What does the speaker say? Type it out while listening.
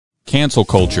Cancel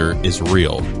culture is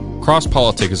real.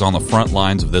 Cross-Politic is on the front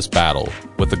lines of this battle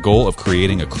with the goal of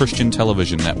creating a Christian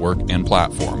television network and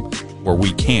platform where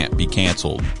we can't be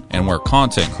canceled and where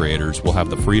content creators will have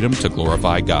the freedom to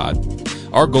glorify God.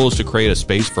 Our goal is to create a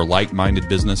space for like-minded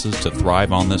businesses to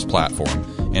thrive on this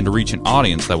platform and to reach an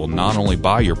audience that will not only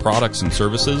buy your products and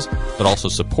services, but also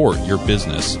support your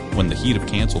business when the heat of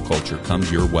cancel culture comes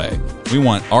your way. We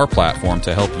want our platform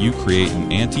to help you create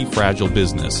an anti-fragile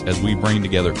business as we bring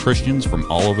together Christians from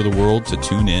all over the world to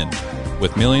tune in.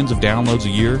 With millions of downloads a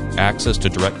year, access to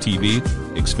DirecTV,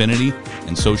 Xfinity,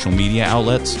 and social media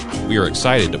outlets, we are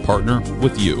excited to partner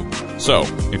with you. So,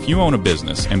 if you own a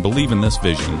business and believe in this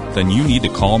vision, then you need to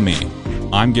call me.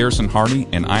 I'm Garrison Hardy,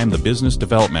 and I am the Business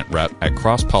Development Rep at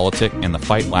Cross-Politic and the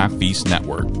Fight Laugh Feast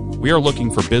Network. We are looking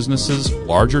for businesses,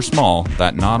 large or small,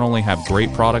 that not only have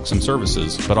great products and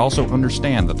services, but also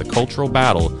understand that the cultural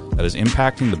battle that is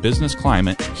impacting the business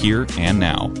climate here and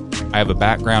now. I have a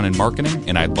background in marketing,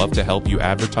 and I'd love to help you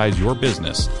advertise your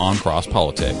business on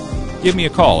Cross-Politic. Give me a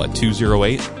call at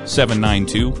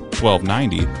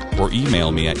 208-792-1290 or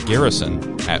email me at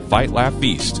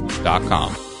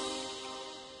garrison@fightlaughfeast.com.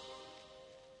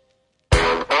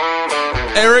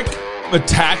 Eric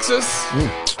Metaxas,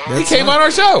 he came on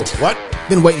our show. What?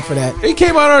 Been waiting for that. He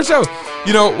came on our show.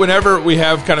 You know, whenever we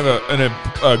have kind of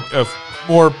a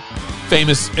more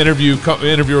famous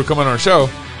interviewer come on our show,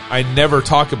 I never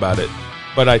talk about it,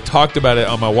 but I talked about it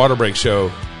on my water break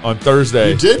show on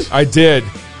Thursday. You did? I did.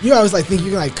 You always think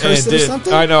you're going to curse it or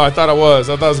something? I know. I thought I was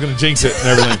going to jinx it and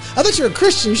everything. I thought you were a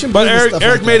Christian. You shouldn't. But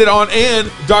Eric made it on,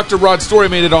 and Dr. Rod Story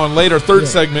made it on later, third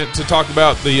segment, to talk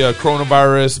about the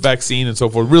coronavirus vaccine and so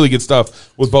forth. Really good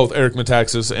stuff with both Eric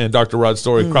Metaxas and Dr. Rod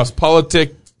Story.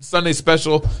 Cross-Politic Sunday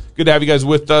special. Good to have you guys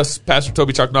with us. Pastor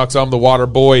Toby Chuck Knox, I'm the water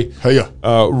boy. Hey,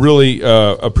 really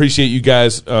appreciate you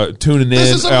guys tuning in.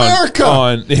 This is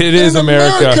America. It is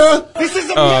America. This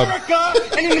is America,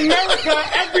 and in America,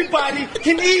 everybody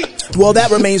can eat. Well,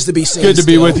 that remains to be seen. Good to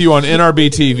be with you on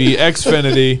NRB TV,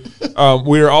 Xfinity.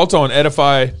 We are also on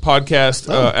Edify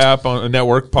podcast app on a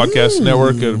network, podcast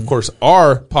network, and of course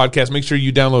our podcast. Make sure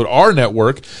you download our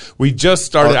network. We just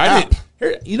started.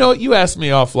 You know, you asked me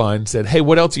offline, said, "Hey,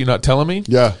 what else are you not telling me?"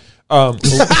 Yeah. Oh boy!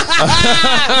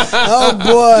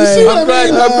 I'm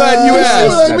glad you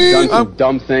asked. I've done some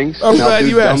dumb things. I'm glad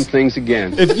you asked. Dumb things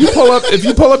again. If you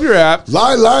pull up your app,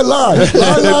 lie. If you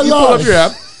pull up your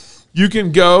app, you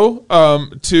can go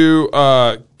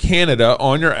to Canada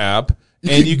on your app,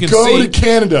 and you can go see to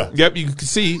Canada. Yep, you can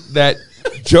see that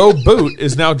Joe Boot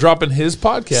is now dropping his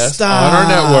podcast on our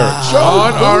network.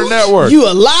 Our network. You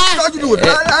a lie?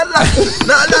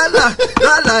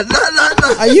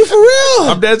 Are you for real?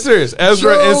 I'm dead serious.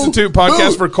 Ezra Joe Institute Podcast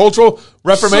Boot. for Cultural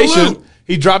Reformation. Salute.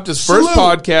 He dropped his first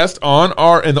podcast on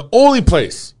and the only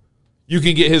place you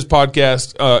can get his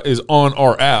podcast is on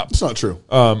our app. It's not true.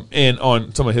 And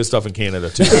on some of his stuff in Canada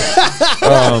too.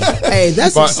 Hey,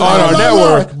 that's But on our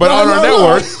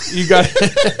network, you got.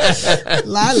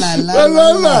 La.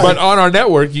 But on our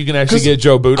network, you can actually get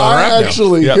Joe Boot on our app.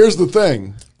 Here's the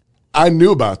thing. I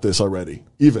knew about this already,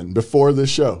 even before this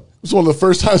show. It was one of the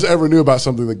first times I ever knew about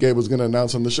something that Gabe was going to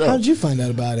announce on the show. How did you find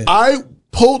out about it? I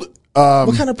pulled.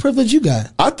 What kind of privilege you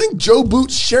got? I think Joe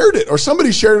Boot shared it, or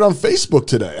somebody shared it on Facebook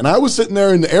today. And I was sitting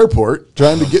there in the airport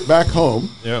trying to get back home.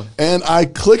 Yeah. And I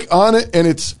click on it, and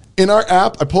it's in our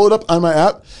app. I pull it up on my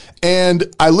app,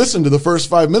 and I listened to the first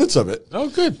 5 minutes of it. Oh,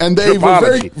 good. And they were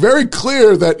very, very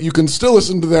clear that you can still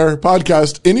listen to their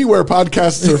podcast anywhere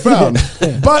podcasts are found.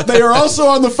 But they are also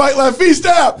on the Fight Laugh Feast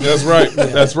app. That's right.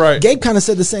 That's right. Gabe kind of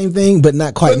said the same thing, but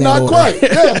not quite. But not quite.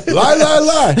 Yeah.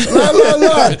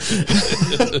 Lie.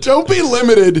 Don't be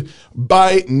limited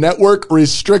by network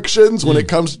restrictions when it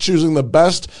comes to choosing the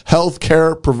best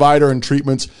healthcare provider and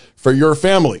treatments for your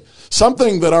family.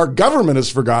 Something that our government has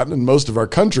forgotten in most of our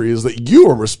country is that you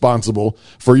are responsible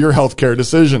for your healthcare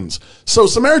decisions. So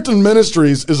Samaritan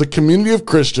Ministries is a community of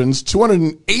Christians,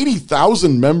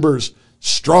 280,000 members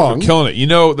strong. We're killing it. You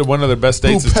know that one of the best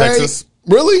states is Texas?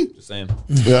 Really? Just saying.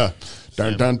 Yeah.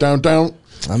 Down.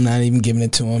 I'm not even giving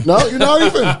it to him. No, you're not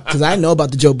even. Because I know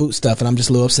about the Joe Boot stuff, and I'm just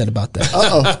a little upset about that.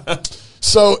 Uh-oh.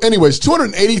 So anyways,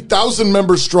 280,000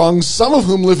 members strong, some of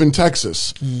whom live in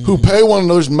Texas, who pay one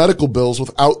another's medical bills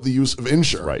without the use of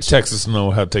insurance. Right. Texas know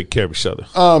how to take care of each other.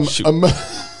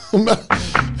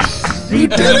 You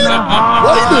did it? Why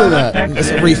are you doing that? It's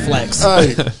a reflex.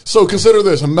 So consider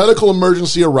this. A medical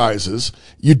emergency arises.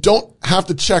 You don't have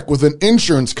to check with an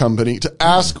insurance company to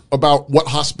ask about what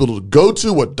hospital to go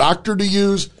to, what doctor to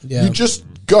use. Yeah. You just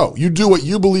go. You do what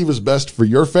you believe is best for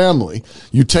your family.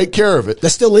 You take care of it.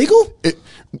 That's still legal?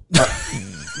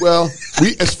 Well,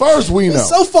 as far as we know,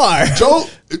 So far.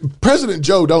 President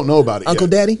Joe don't know about it Uncle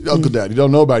yet. Daddy? Uncle Daddy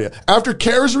don't know about it yet. After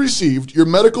care is received, your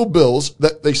medical bills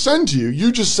that they send to you,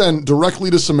 you just send directly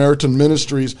to Samaritan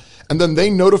Ministries, and then they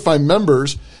notify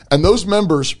members, and those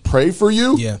members pray for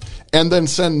you, and then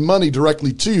send money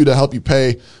directly to you to help you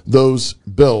pay those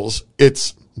bills.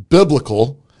 It's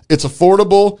biblical, it's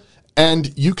affordable,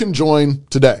 and you can join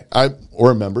today. I'm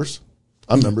members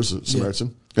of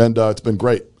Samaritan. And it's been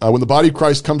great. When the body of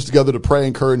Christ comes together to pray,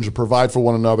 encourage, and provide for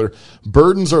one another,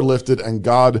 burdens are lifted and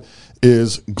God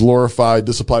is glorified.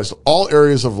 This applies to all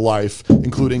areas of life,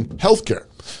 including healthcare.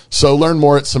 So learn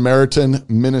more at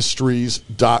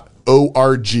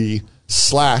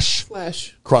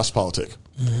SamaritanMinistries.org/crosspolitic.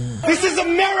 This is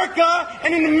America,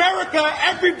 and in America,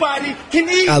 everybody can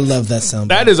eat. I love that sound.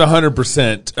 That is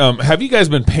 100%. Have you guys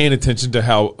been paying attention to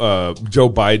how Joe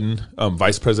Biden,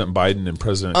 Vice President Biden, and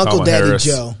President Uncle Kamala Daddy Harris?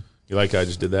 Joe. You like how I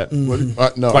just did that?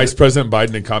 No, Vice President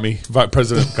Biden and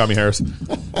President Kamala Harris.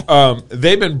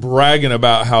 They've been bragging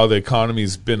about how the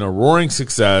economy's been a roaring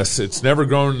success. It's never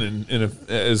grown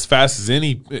as fast as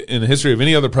any in the history of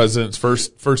any other president's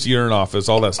first year in office.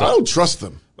 All that I stuff. don't trust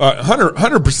them.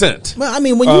 100%. Well, I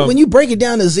mean, when you break it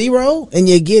down to zero and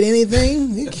you get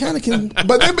anything, you kind of can.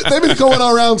 But they've been going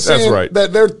around saying right.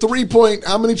 that they're 3 point,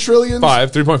 how many trillions?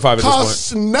 3.5 at Costs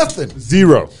this point. nothing.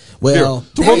 Zero. Well,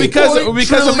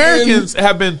 because Americans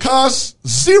have been costs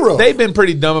zero. They've been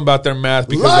pretty dumb about their math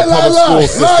because Lie, of lie, public lie, school lie,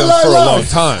 systems lie, for lie. a long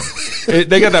time.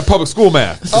 They got that public school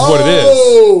math is what it is.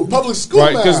 Oh, public school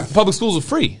Right? Because math. public schools are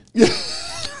free.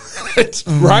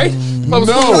 Right? Public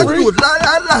No. schools are free.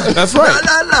 That's right.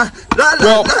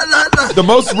 Well, the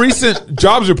most recent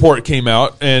jobs report came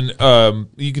out, and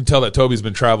you can tell that Toby's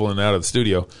been traveling out of the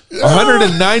studio.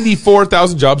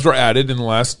 194,000 jobs were added in the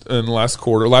last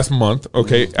month.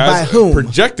 Okay, By whom?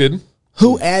 Projected.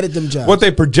 Who added them jobs? What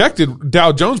they projected,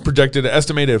 Dow Jones projected an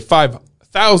estimated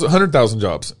 100,000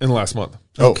 jobs in the last month.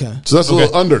 Okay. So that's a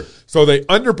little under. So they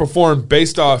underperformed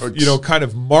based off, kind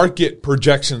of market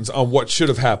projections on what should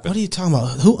have happened. What are you talking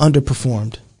about? Who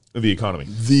underperformed? The economy.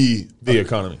 The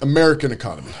economy. American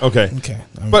economy. Okay. Okay.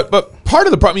 But part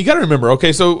of the problem, you got to remember,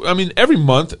 okay, so, I mean, every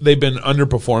month they've been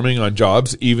underperforming on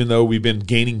jobs, even though we've been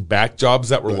gaining back jobs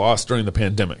that were lost during the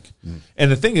pandemic. And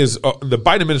the thing is, the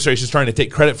Biden administration is trying to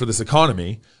take credit for this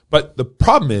economy, but the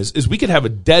problem is we could have a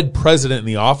dead president in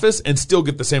the office and still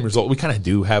get the same result. We kind of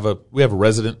do have a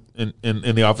resident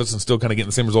in the office and still kind of getting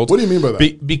the same results. What do you mean by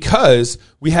that? Because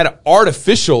we had an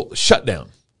artificial shutdown.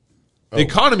 The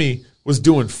economy was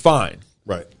doing fine.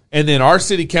 Right. And then our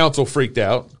city council freaked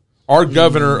out. Our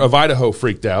governor of Idaho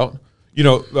freaked out.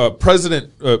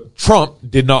 President Trump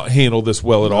did not handle this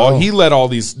well at all. He let all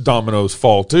these dominoes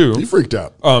fall too. He freaked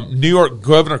out. New York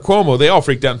Governor Cuomo, they all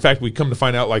freaked out. In fact, we come to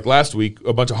find out like last week,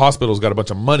 a bunch of hospitals got a bunch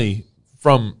of money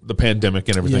from the pandemic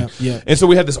and everything. Yeah. And so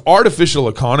we had this artificial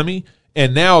economy.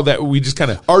 And now that we just kind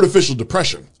of Artificial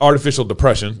depression.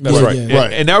 That's right. Yeah.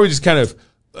 Right. And now we just kind of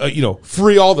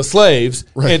free all the slaves,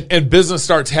 Right. and business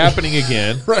starts happening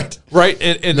again. Right.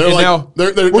 And They're like- now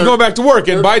they're we're going back to work.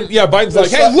 And Biden's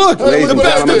like, hey, look, Ladies the and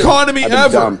best gentlemen, economy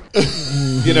ever.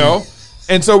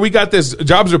 And so we got this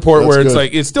jobs report where it's good.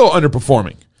 like, it's still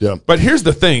underperforming. Yeah. But here's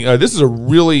the thing. This is a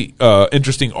really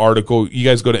interesting article. You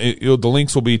guys go to the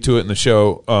links will be to it in the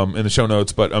show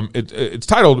notes. But it's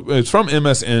titled. It's from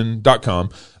MSN.com.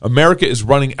 America is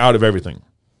running out of everything.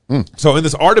 So in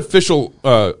this artificial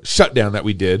shutdown that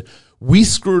we did, we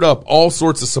screwed up all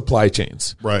sorts of supply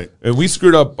chains. Right. And we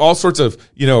screwed up all sorts of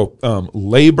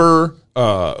labor.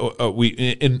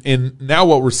 And now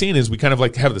what we're seeing is we kind of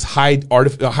like have this high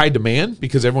demand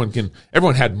because everyone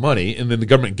had money, and then the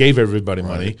government gave everybody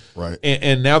money. Right.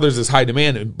 And now there's this high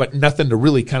demand, but nothing to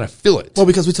really kind of fill it. Well,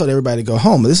 because we told everybody to go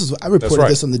home. I reported right.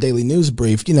 this on the Daily News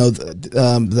Brief.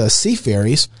 The sea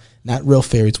ferries, not real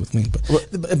ferries with me,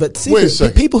 but sea Wait a ferries,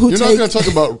 second. people who You're take. not going to talk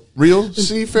about real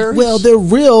sea ferries? Well, they're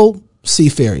real sea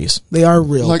ferries. They are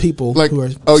real people who are.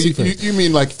 Sea ferries. you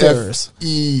mean like Ferries.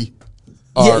 FE?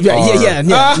 Yeah. Oh,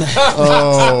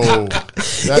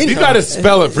 You got to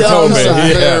spell it for No, Toby. I'm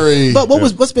sorry. Very. But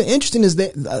what's been interesting is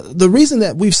that the reason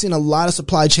that we've seen a lot of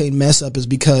supply chain mess up is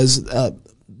because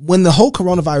when the whole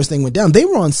coronavirus thing went down, they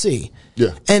were on sea.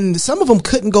 Yeah. And some of them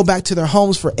couldn't go back to their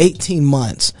homes for 18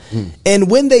 months. And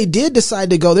when they did decide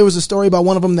to go, there was a story about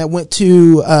one of them that went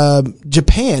to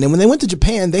Japan. And when they went to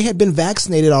Japan, they had been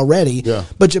vaccinated already. Yeah.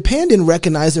 But Japan didn't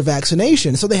recognize their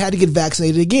vaccination. So they had to get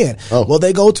vaccinated again. Oh. Well,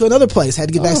 they go to another place, had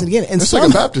to get vaccinated again. And It's like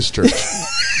a Baptist church.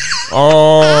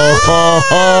 How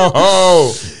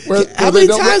many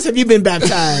times have you been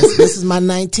baptized? This is my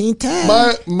 19th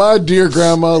time. My dear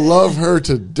grandma, love her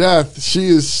to death. She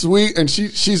is sweet, and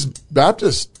she's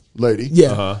Baptist. lady.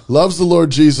 Yeah. Loves the Lord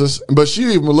Jesus. But she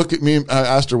even would look at me. I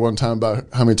asked her one time about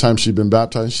how many times she'd been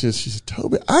baptized. She said,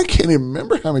 Toby, I can't even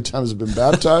remember how many times I've been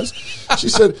baptized. She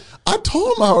said, I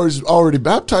told them I was already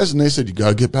baptized. And they said, you got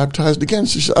to get baptized again.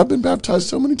 She said, I've been baptized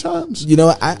so many times. You know,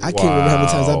 I can't remember how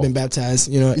many times I've been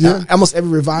baptized. You know, almost every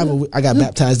revival, I got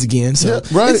baptized again. So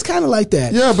it's kind of like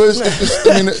that. Yeah, but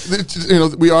you know,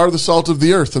 we are the salt of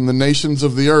the earth, and the nations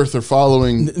of the earth are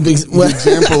following the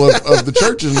example of the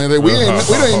churches. And we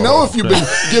don't even know if you've been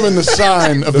given the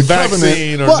sign of the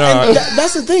vaccine covenant or not. And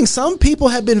that's the thing. Some people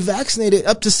have been vaccinated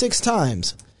up to 6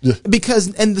 times. Yeah.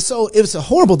 So it was a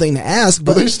horrible thing to ask,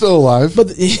 but they're still alive.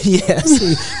 But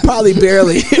yes, probably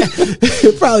barely,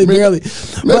 barely.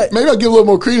 But maybe I'll give a little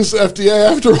more credence to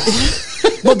FDA after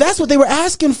all. Well, that's what they were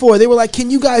asking for. They were like,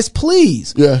 can you guys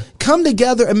please come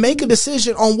together and make a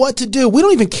decision on what to do? We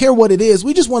don't even care what it is.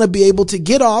 We just want to be able to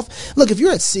get off. Look, if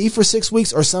you're at sea for 6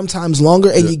 weeks or sometimes longer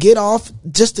and you get off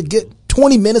just to get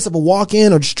 20 minutes of a walk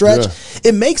in or stretch,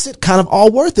 it makes it kind of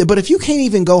all worth it. But if you can't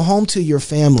even go home to your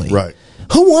family,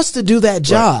 who wants to do that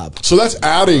job? Right. So that's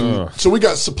adding. So we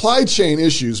got supply chain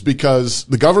issues because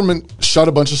the government shut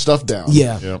a bunch of stuff down.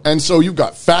 And so you've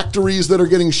got factories that are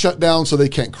getting shut down so they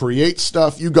can't create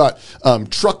stuff. You got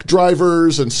truck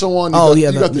drivers and so on.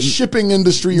 You got the shipping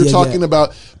industry you're talking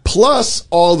about, plus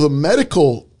all the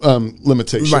medical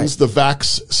limitations, the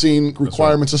vaccine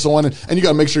requirements and so on. And you got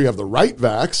to make sure you have the right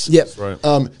vax.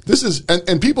 This is,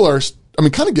 and people are,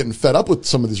 kind of getting fed up with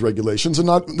some of these regulations and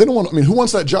they don't want, who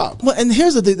wants that job? Well, and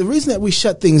here's the reason that we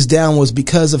shut things down was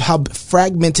because of how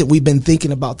fragmented we've been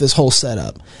thinking about this whole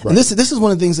setup. And this is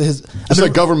one of the things that has... It's a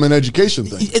government education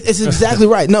thing. It's exactly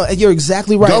right. No, you're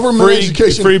exactly right. Government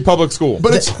education. Free public school.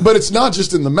 But it's not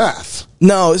just in the math.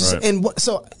 No, and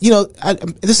so,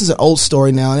 this is an old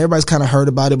story now and everybody's kind of heard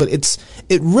about it, but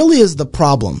it really is the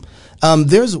problem.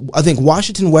 There's, I think,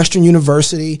 Washington Western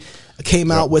University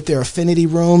came out with their affinity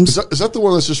rooms. Is that the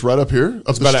one that's just right up here?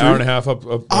 It's about an hour and a half up.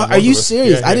 Are you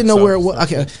serious? I didn't know where it was.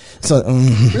 Okay, so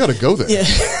we got to go there. Yeah.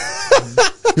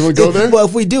 You want to go there? Well,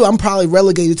 if we do, I'm probably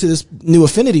relegated to this new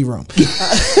affinity room.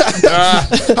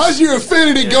 How's your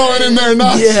affinity going in there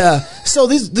now? Yeah. So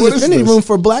this affinity room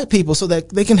for black people so that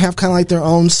they can have kind of like their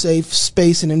own safe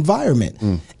space and environment.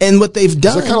 And what they've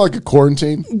done... Is that kind of like a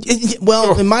quarantine?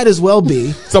 It might as well be.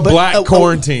 It's a black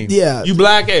quarantine. Yeah. You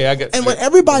black, I get... And what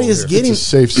everybody is getting... It's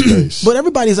a safe space. What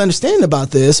everybody is understanding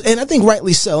about this, and I think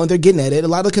rightly so, and they're getting at it, a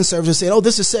lot of conservatives say,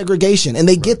 this is segregation, and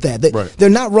they get that. They're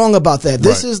not wrong about that.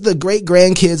 This is the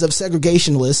great-grandkids of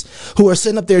segregationists who are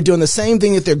sitting up there doing the same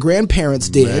thing that their grandparents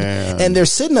did, and they're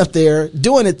sitting up there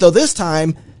doing it, though this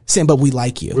time saying, but we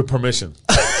like you. With permission.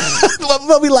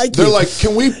 But we like you. They're like,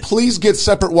 can we please get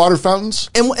separate water fountains?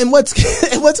 And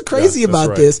what's crazy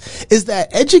about this is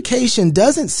that education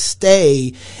doesn't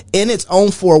stay in its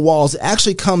own 4 walls. It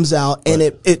actually comes out and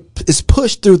it is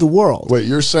pushed through the world. Wait,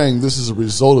 you're saying this is a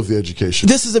result of the education?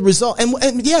 This is a result.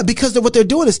 And because what they're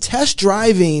doing is test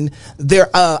driving their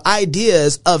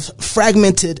ideas of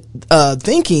fragmented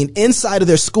thinking inside of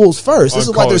their schools first. This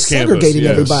is why they're segregating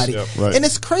everybody. And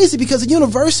it's crazy because a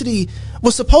university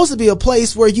was supposed to be a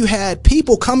place where you had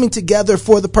people coming together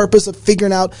for the purpose of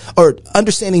figuring out or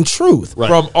understanding truth.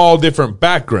 From all different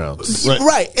backgrounds.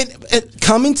 And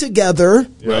coming together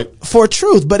for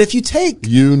truth. But if you take...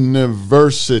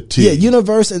 University. Yeah,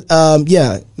 university.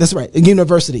 That's right.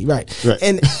 University, right.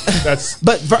 And that's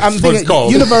I'm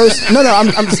thinking universe.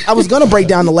 I was going to break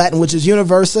down the Latin, which is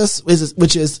universus,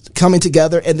 which is coming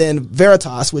together, and then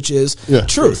veritas, which is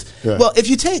truth. Well, if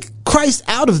you take Christ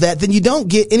out of that, then you don't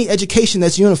get any education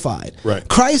that's unified.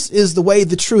 Christ is the way,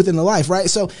 the truth, and the life, right?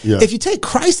 So if you take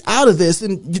Christ out of this,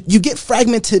 then you get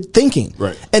fragmented thinking.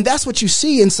 And that's what you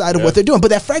see inside of what they're doing. But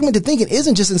that fragmented thinking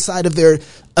isn't just inside of their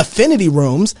affinity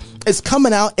rooms. It's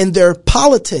coming out in their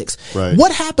politics.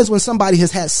 What happens when somebody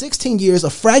has had 16 years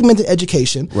of fragmented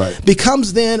education,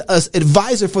 becomes then an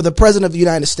advisor for the president of the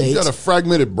United States? You got a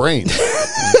fragmented brain.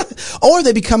 Or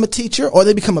they become a teacher, or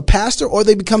they become a pastor, or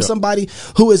they become somebody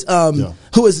who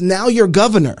is now your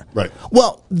governor.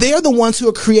 Well, they're the ones who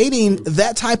are creating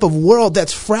that type of world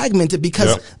that's fragmented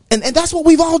because, and that's what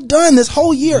we've all done this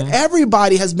whole year.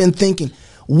 Everybody has been thinking,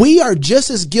 we are just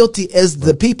as guilty as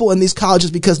the people in these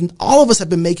colleges because all of us have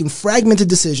been making fragmented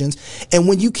decisions. And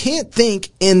when you can't think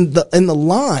in the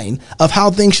line of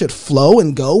how things should flow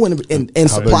and go and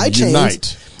supply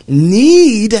chains,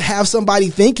 need to have somebody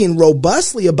thinking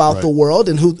robustly about the world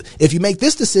and who, if you make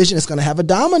this decision, it's going to have a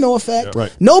domino effect.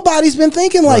 Nobody's been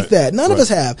thinking like that. None of us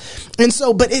have. And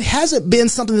so, but it hasn't been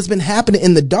something that's been happening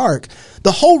in the dark.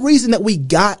 The whole reason that we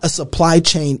got a supply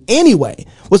chain anyway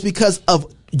was because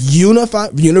of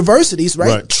universities,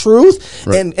 right? Truth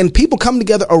and people come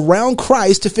together around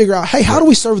Christ to figure out, hey, how do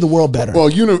we serve the world better? Well,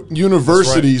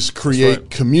 universities create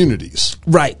communities.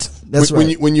 Right. That's when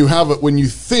right. When you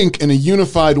think in a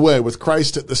unified way with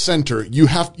Christ at the center, you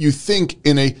think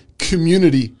in a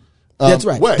community That's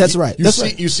right. way. That's right.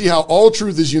 You see how all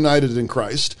truth is united in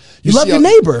Christ. You love your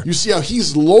neighbor. You see how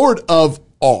he's Lord of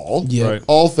all,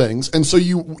 all things. And so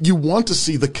you want to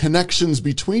see the connections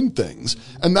between things.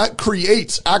 And that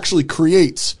actually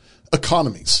creates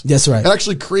economies. That's right. It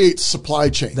actually creates supply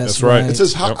chains. That's right. It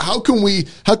says how can we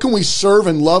serve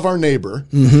and love our neighbor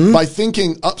by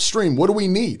thinking upstream? What do we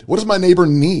need? What does my neighbor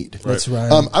need? That's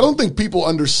right. I don't think people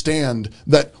understand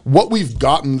that what we've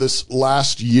gotten this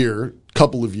last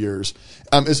couple of years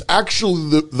is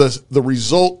actually the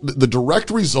result, the direct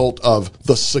result of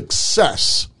the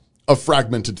success of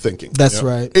fragmented thinking. That's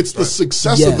right. It's the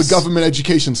success of the government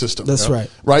education system. That's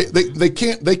right. Right? They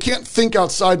can't think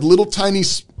outside little tiny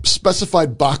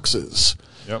specified boxes.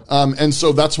 Yep. And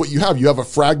so that's what you have. You have a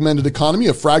fragmented economy,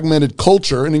 a fragmented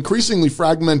culture, and increasingly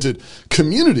fragmented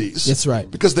communities. That's right.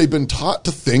 Because they've been taught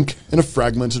to think in a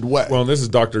fragmented way. Well, and this is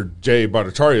Dr. Jay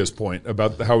Bhattacharya's point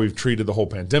about how we've treated the whole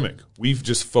pandemic. We've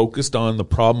just focused on the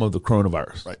problem of the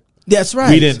coronavirus. Right. That's right.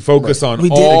 We didn't focus on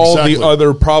all the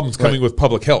other problems coming with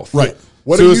public health. Right.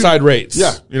 Suicide rates.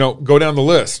 Yeah. Go down the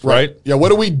list, right? Yeah.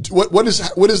 What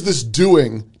is this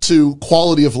doing to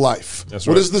quality of life? That's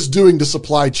What right. is this doing to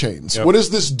supply chains? Yep. What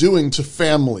is this doing to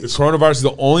families? The coronavirus is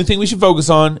the only thing we should focus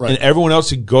on, and everyone else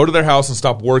should go to their house and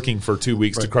stop working for 2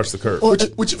 weeks to crush the curve.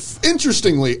 Which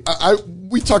interestingly,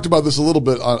 we talked about this a little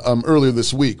bit earlier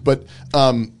this week, but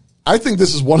I think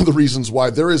this is one of the reasons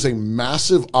why there is a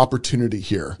massive opportunity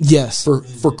here. Yes.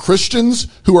 For Christians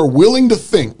who are willing to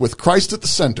think with Christ at the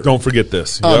center. Don't forget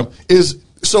this.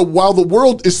 So while the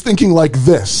world is thinking like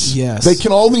this, they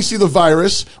can only see the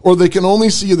virus, or they can only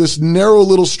see this narrow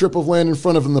little strip of land in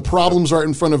front of them, the problems right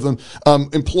in front of them,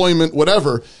 employment,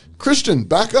 whatever. Christian,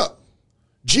 back up.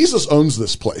 Jesus owns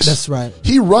this place. That's right.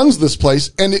 He runs this place,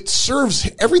 and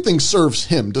everything serves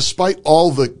him, despite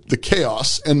all the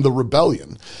chaos and the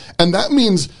rebellion. And that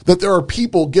means that there are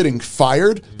people getting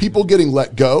fired, people getting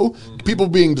let go, people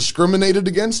being discriminated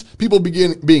against, people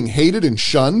being hated and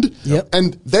shunned. Yep.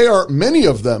 And many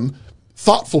of them,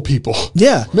 thoughtful people.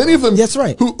 Yeah. Many of them That's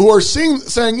right. who are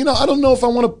saying, I don't know if I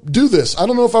want to do this. I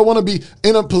don't know if I want to be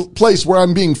in a place where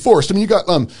I'm being forced. I mean, you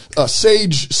got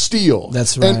Sage Steele.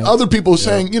 That's right. And other people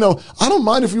saying, I don't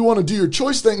mind if you want to do your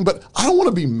choice thing, but I don't want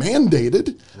to be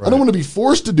mandated. Right. I don't want to be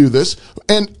forced to do this.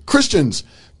 And Christians,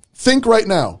 think right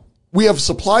now. We have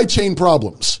supply chain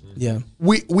problems. Yeah.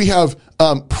 We have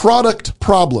product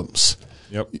problems.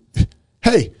 Yep.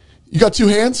 Hey, you got two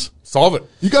hands? Solve it.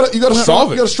 You got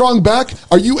a strong back.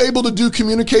 Are you able to do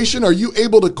communication? Are you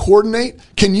able to coordinate?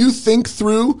 Can you think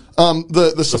through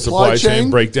the supply chain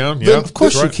breakdown? Then, Yeah, of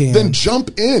course you can. Then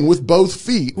jump in with both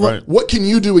feet. Right. What can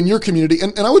you do in your community?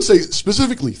 And I would say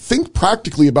specifically, think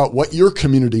practically about what your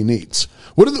community needs.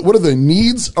 What are the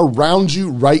needs around you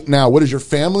right now? What does your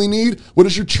family need? What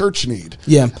does your church need?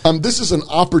 Yeah. This is an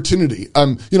opportunity.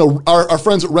 Our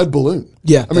friends at Red Balloon.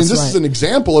 Yeah. I mean, this is an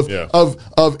example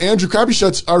of Andrew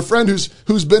Krabbyshuts, our friend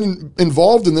who's been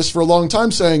involved in this for a long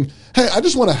time, saying, hey, I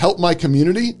just want to help my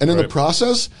community. And in the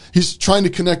process, he's trying to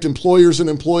connect employers and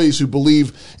employees who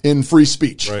believe in free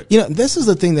speech. Right. This is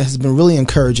the thing that has been really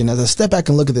encouraging as I step back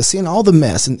and look at this, seeing all the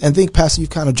mess, and think, Pastor, you've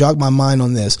kind of jogged my mind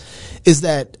on this, is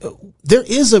that there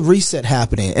is a reset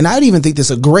happening. And I'd even think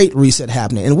there's a great reset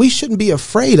happening. And we shouldn't be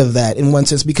afraid of that in one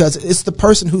sense, because it's the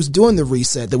person who's doing the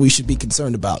reset that we should be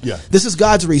concerned about. Yeah. This is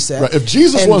God's reset. Right. If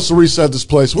Jesus wants to reset this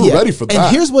place, we're ready for that.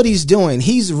 And here's what he's doing.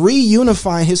 He's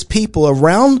reunifying his people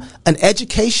around an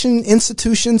education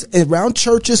institutions, around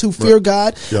churches who fear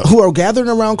God, who are gathering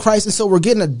around Christ. And so we're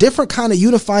getting a different kind of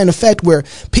unifying effect where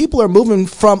people are moving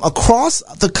from across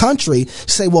the country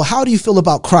to say, well, how do you feel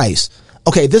about Christ?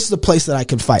 Okay, this is a place that I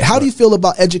can fight. How do you feel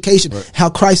about education?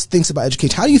 How Christ thinks about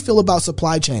education? How do you feel about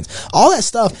supply chains? All that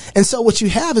stuff. And so what you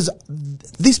have is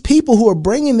these people who are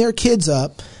bringing their kids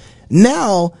up.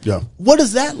 Now, what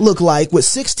does that look like with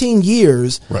 16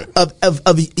 years of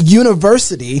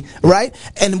university, right?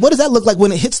 And what does that look like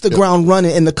when it hits the ground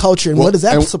running in the culture? And what does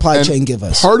that supply chain give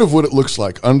us? Part of what it looks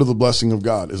like under the blessing of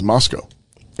God is Moscow.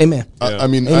 Amen. I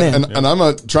mean, Amen. And I'm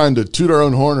not trying to toot our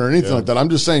own horn or anything like that. I'm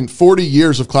just saying 40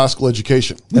 years of classical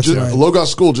education. That's right.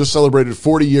 Logos School just celebrated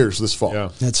 40 years this fall. Yeah.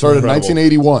 That's started right. in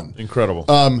 1981. Incredible.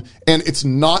 And it's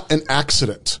not an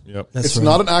accident. Yep. That's It's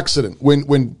not an accident.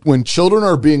 When children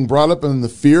are being brought up in the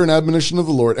fear and admonition of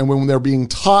the Lord, and when they're being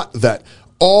taught that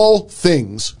all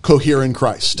things cohere in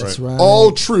Christ. That's right.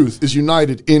 All truth is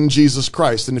united in Jesus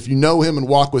Christ. And if you know him and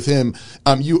walk with him,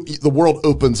 the world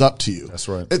opens up to you. That's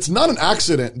right. It's not an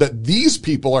accident that these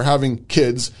people are having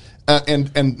kids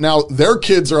and now their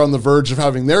kids are on the verge of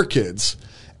having their kids.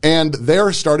 And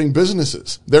they're starting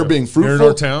businesses. They're being fruitful. Here in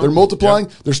our town. They're multiplying.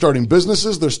 Yep. They're starting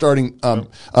businesses. They're starting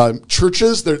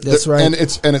churches. That's right. And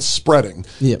it's spreading.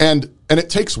 Yep. And it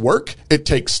takes work. It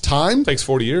takes time. It takes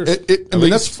 40 years. I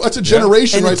mean, that's a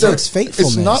generation right there. It takes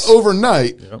faithfulness. It's not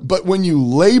overnight, but when you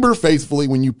labor faithfully,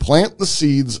 when you plant the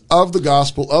seeds of the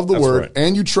gospel, of the word, right.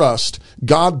 and you trust,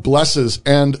 God blesses.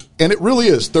 And it really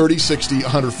is 30, 60,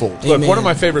 100-fold. Look, one of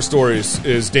my favorite stories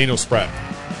is Daniel Spratt.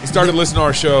 He started listening to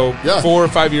our show 4 or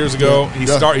 5 years ago.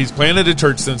 He's planted a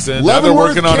church since then.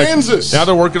 Leavenworth, Kansas. Now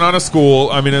they're working on a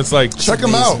school. I mean, it's like, check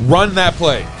them out. Run that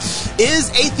play. Is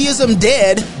atheism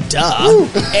dead? Duh. Woo.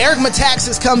 Eric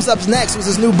Metaxas comes up next with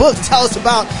his new book to tell us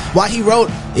about why he wrote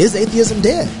Is Atheism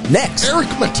Dead? Next. Eric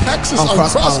Metaxas on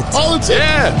Cross Politics.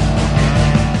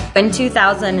 Yeah. In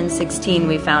 2016,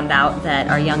 we found out that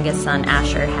our youngest son,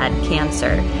 Asher, had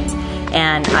cancer.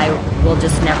 And I will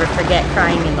just never forget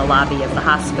crying in the lobby of the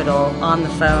hospital on the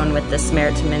phone with the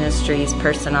Samaritan Ministries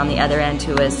person on the other end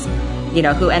who was,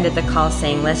 who ended the call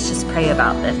saying, let's just pray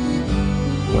about this.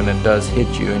 When it does hit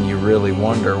you and you really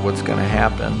wonder what's going to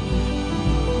happen,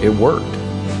 it worked.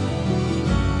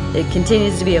 It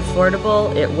continues to be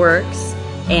affordable, it works,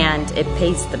 and it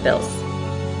pays the bills.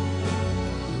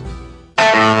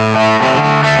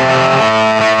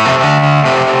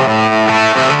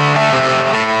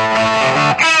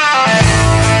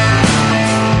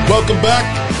 Welcome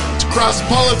back to Cross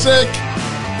Politic.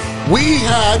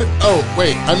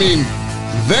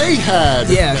 They had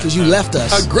Yeah, because you left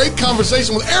us. a great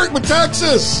conversation with Eric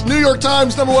Metaxas, New York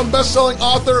Times #1 best-selling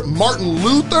author, Martin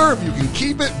Luther, If You Can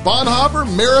Keep It,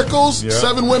 Bonhoeffer, Miracles,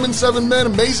 7 Women, 7 Men,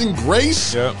 Amazing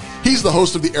Grace. Yep. He's the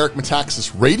host of the Eric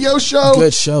Metaxas radio show.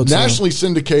 Good show, too. Nationally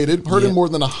syndicated, heard in more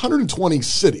than 120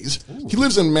 cities. Ooh. He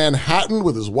lives in Manhattan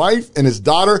with his wife and his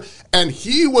daughter, and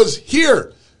he was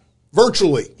here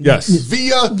virtually. Yes.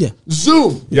 Via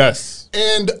Zoom. Yes.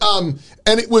 And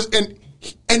it was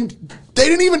and they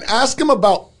didn't even ask him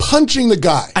about punching the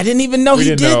guy. I didn't even know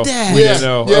he did that. We didn't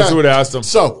know. That's what I asked him.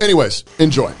 So, anyways,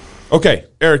 enjoy. Okay,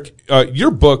 Eric,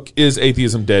 your book is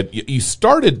Atheism Dead. You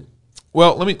started.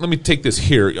 Well, let me take this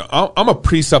here. I'm a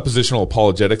presuppositional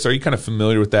apologetics. Are you kind of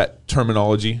familiar with that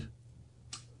terminology?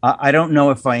 I don't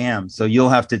know if I am. So you'll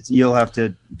have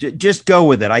to just go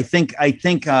with it. I think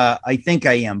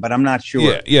I am, but I'm not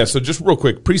sure. Yeah. So just real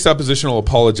quick, presuppositional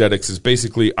apologetics is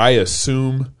basically I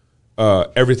assume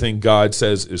everything God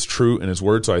says is true in His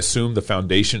Word. So I assume the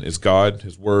foundation is God,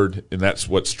 His Word, and that's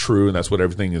what's true, and that's what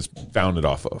everything is founded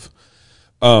off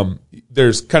of.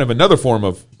 There's kind of another form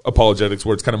of apologetics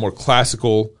where it's kind of more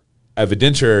classical,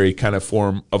 evidentiary kind of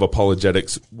form of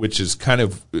apologetics, which is kind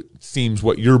of seems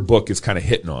what your book is kind of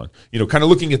hitting on. Kind of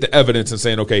looking at the evidence and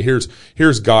saying, okay,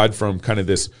 here's God from kind of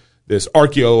this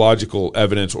archaeological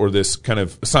evidence or this kind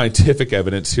of scientific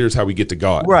evidence. Here's how we get to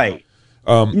God. Right.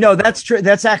 No, that's true.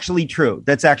 That's actually true.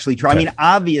 Okay. I mean,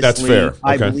 obviously, that's fair. Okay.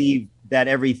 I believe that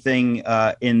everything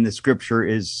in the Scripture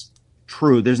is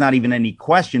true. There's not even any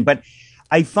question. But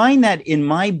I find that in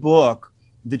my book,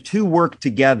 the two work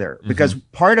together because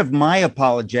part of my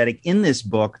apologetic in this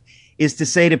book is to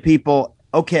say to people,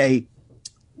 okay,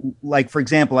 like, for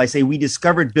example, I say we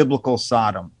discovered biblical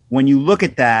Sodom. When you look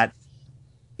at that,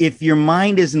 if your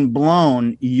mind isn't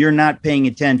blown, you're not paying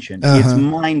attention. It's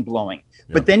mind blowing.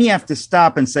 Yeah. But then you have to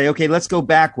stop and say, okay, let's go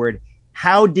backward.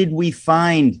 How did we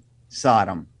find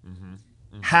Sodom?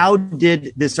 How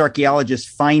did this archaeologist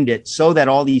find it so that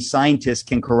all these scientists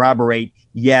can corroborate,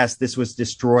 yes, this was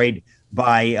destroyed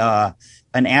by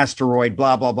an asteroid,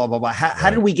 blah, blah, blah, blah, blah. How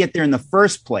did we get there in the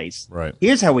first place? Right.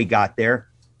 Here's how we got there,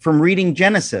 from reading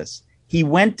Genesis. He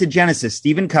went to Genesis.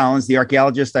 Stephen Collins, the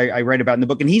archaeologist I write about in the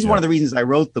book, and he's one of the reasons I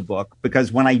wrote the book,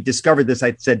 because when I discovered this,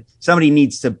 I said somebody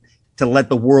needs to let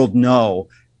the world know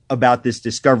about this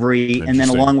discovery. And then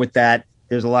along with that,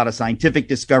 there's a lot of scientific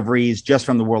discoveries just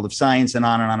from the world of science and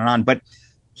on and on and on. But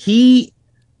he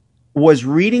was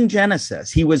reading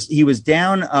Genesis. He was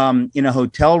down in a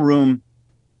hotel room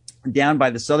down by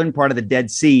the southern part of the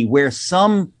Dead Sea, where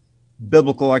some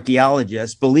biblical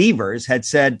archaeologists, believers, had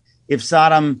said, if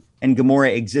Sodom and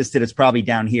Gomorrah existed, it's probably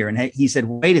down here. And he said,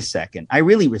 wait a second, I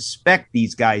really respect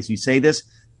these guys who say this,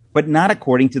 but not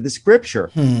according to the Scripture.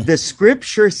 The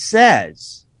Scripture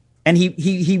says, and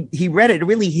he read it, it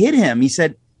really hit him. He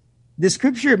said, the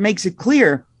Scripture makes it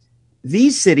clear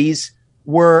these cities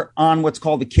were on what's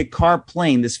called the Kikar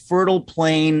Plain, this fertile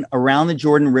plain around the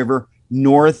Jordan River,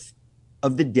 north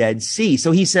of the Dead Sea.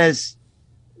 So he says,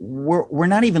 we're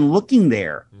not even looking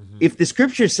there. If the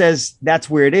scripture says that's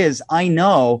where it is, I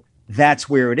know that's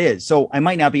where it is. So I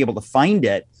might not be able to find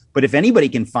it, but if anybody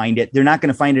can find it, they're not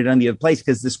going to find it on the other place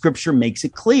because the scripture makes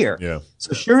it clear. Yeah.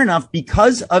 So sure enough,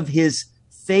 because of his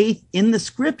faith in the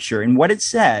scripture and what it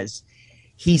says,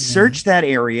 he searched that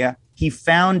area. He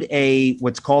found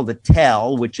what's called a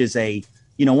tell, which is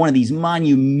one of these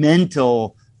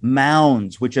monumental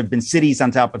mounds, which have been cities on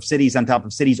top of cities on top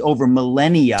of cities over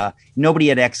millennia. Nobody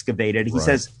had excavated. He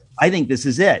says, I think this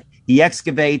is it. He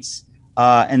excavates,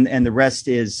 and the rest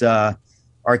is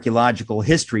archaeological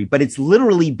history. But it's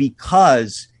literally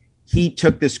because he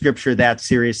took the scripture that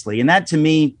seriously. And that, to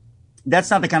me, that's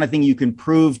not the kind of thing you can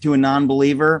prove to a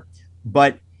non-believer.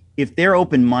 But if they're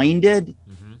open-minded,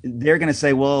 they're going to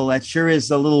say, well, that sure is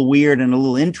a little weird and a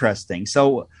little interesting.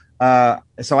 So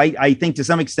I think to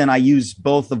some extent I use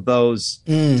both of those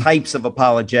types of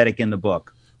apologetic in the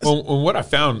book. Well, what I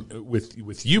found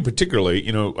with you particularly,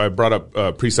 I brought up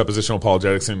presuppositional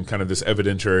apologetics and kind of this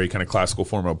evidentiary kind of classical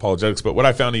form of apologetics. But what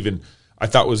I found I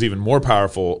thought was even more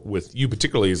powerful with you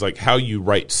particularly is like how you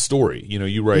write story.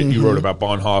 You wrote about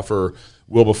Bonhoeffer,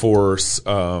 Wilberforce,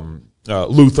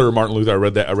 Luther, Martin Luther. I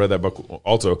read that book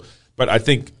also. But I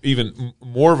think even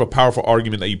more of a powerful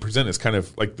argument that you present is kind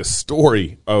of like the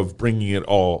story of bringing it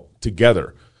all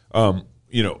together.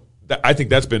 I think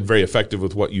that's been very effective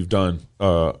with what you've done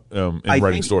in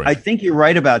writing stories. I think you're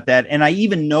right about that. And I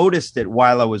even noticed it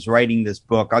while I was writing this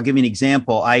book. I'll give you an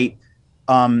example. I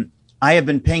have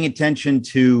been paying attention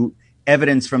to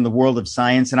evidence from the world of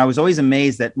science, and I was always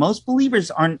amazed that most believers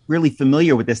aren't really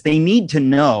familiar with this. They need to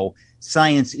know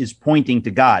science is pointing to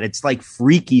God. It's like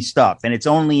freaky stuff, and it's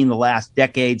only in the last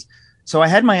decades. So I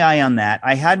had my eye on that.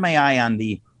 I had my eye on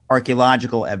the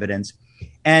archaeological evidence,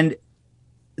 and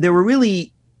there was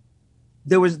really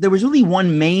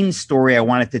one main story I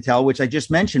wanted to tell, which I just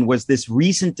mentioned, was this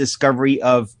recent discovery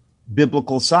of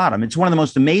biblical Sodom. It's one of the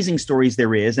most amazing stories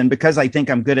there is. And because I think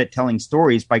I'm good at telling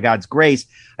stories by God's grace,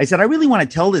 I said, I really want to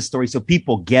tell this story so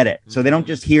people get it, so they don't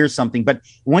just hear something. But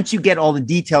once you get all the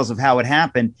details of how it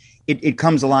happened, it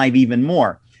comes alive even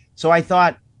more. So I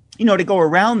thought, to go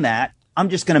around that, I'm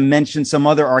just going to mention some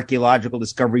other archaeological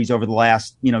discoveries over the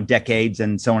last, decades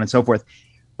and so on and so forth.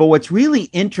 But what's really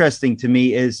interesting to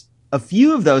me is a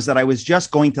few of those that I was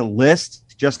just going to list,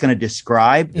 just going to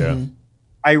describe. Yeah.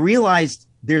 I realized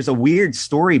there's a weird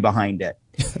story behind it.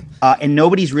 And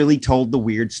nobody's really told the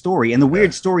weird story. And the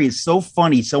weird story is so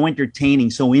funny, so entertaining,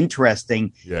 so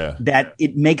interesting that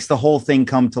it makes the whole thing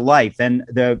come to life. And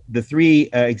the three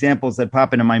examples that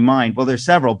pop into my mind, well, there's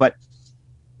several, but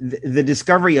the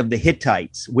discovery of the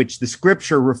Hittites, which the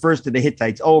scripture refers to the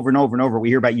Hittites over and over and over. We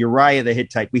hear about Uriah the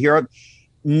Hittite. We hear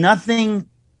nothing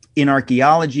in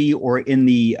archaeology or in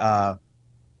the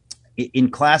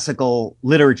in classical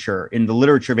literature, in the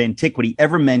literature of antiquity,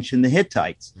 ever mentioned the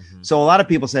Hittites. So a lot of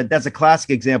people said that's a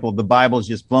classic example of the Bible is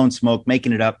just blown smoke,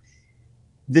 making it up.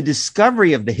 The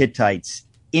discovery of the Hittites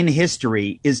in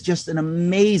history is just an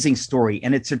amazing story,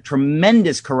 and it's a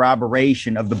tremendous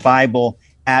corroboration of the Bible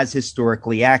as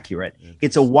historically accurate.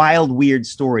 It's a wild, weird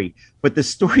story, but the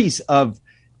stories of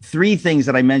three things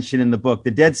that I mentioned in the book: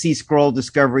 the Dead Sea Scroll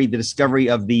discovery, the discovery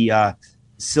of the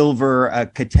silver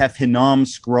Ketef Hinnom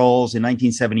scrolls in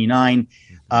 1979,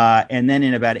 and then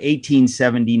in about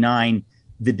 1879,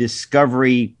 the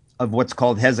discovery of what's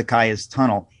called Hezekiah's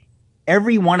Tunnel.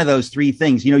 Every one of those three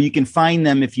things, you can find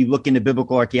them if you look into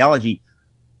biblical archaeology,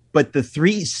 but the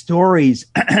three stories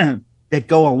that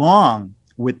go along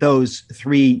with those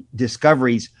three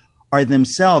discoveries are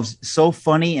themselves so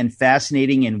funny and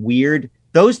fascinating and weird.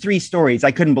 Those three stories,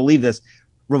 I couldn't believe this,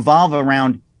 revolve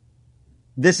around,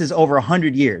 this is over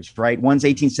 100 years, right? One's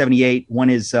 1878, one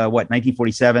is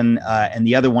 1947, and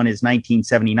the other one is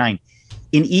 1979.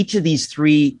 In each of these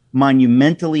three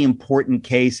monumentally important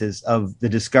cases of the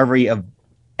discovery of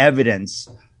evidence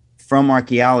from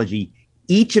archaeology,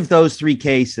 each of those three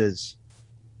cases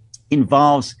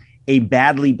involves a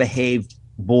badly behaved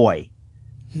boy.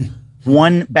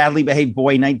 One badly behaved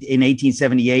boy in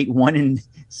 1878, one in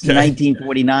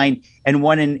 1949, and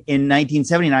one in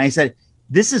 1979. I said,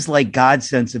 this is like God's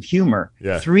sense of humor.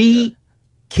 Yeah. Three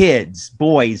kids,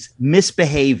 boys,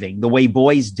 misbehaving the way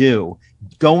boys do,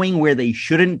 going where they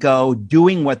shouldn't go,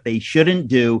 doing what they shouldn't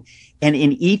do. And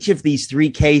in each of these three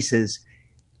cases,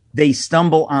 they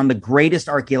stumble on the greatest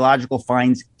archaeological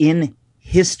finds in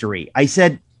history. I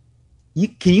said,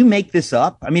 can you make this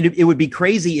up? I mean, it would be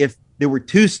crazy if there were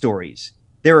two stories.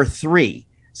 There are three.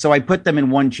 So I put them in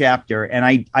one chapter.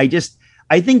 And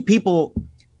I think people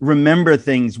remember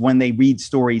things when they read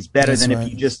stories better than if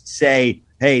you just say,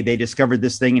 hey, they discovered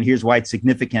this thing and here's why it's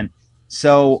significant.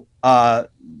 So I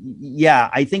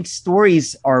think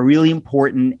stories are really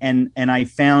important. And I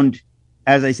found,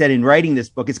 as I said, in writing this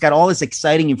book, it's got all this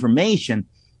exciting information,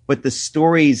 but the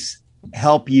stories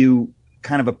help you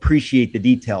kind of appreciate the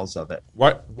details of it.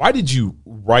 Why did you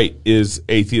write Is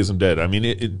Atheism Dead? I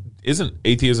mean,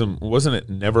 wasn't it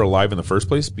never alive in the first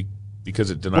place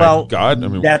because it denied God? I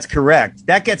mean, that's correct.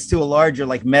 That gets to a larger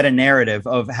like meta narrative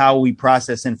of how we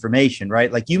process information,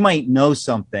 right? Like you might know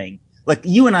something, like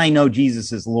you and I know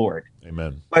Jesus is Lord.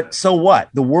 Amen. But so what?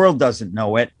 The world doesn't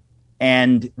know it.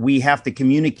 And we have to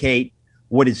communicate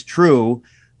what is true.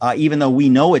 Even though we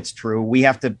know it's true, we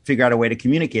have to figure out a way to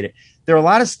communicate it. There are a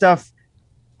lot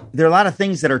of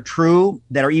things that are true,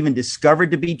 that are even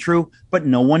discovered to be true, but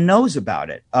no one knows about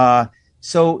it.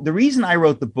 So the reason I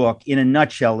wrote the book in a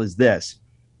nutshell is this.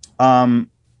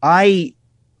 I,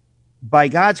 by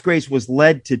God's grace, was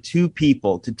led to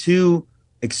two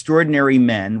extraordinary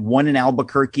men, one in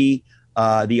Albuquerque,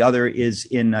 the other is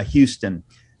in Houston.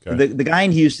 Okay. The guy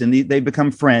in Houston, they've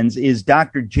become friends, is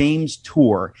Dr. James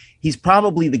Tour. He's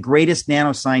probably the greatest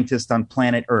nanoscientist on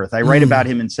planet Earth. I write about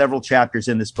him in several chapters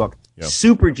in this book. Yep.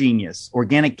 Super genius,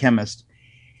 organic chemist.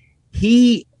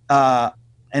 He and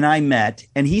I met,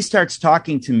 and he starts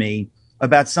talking to me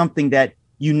about something that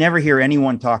you never hear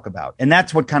anyone talk about. And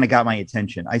that's what kind of got my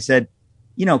attention. I said,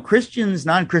 Christians,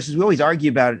 non-Christians, we always argue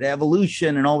about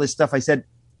evolution and all this stuff. I said,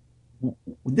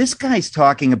 this guy's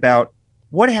talking about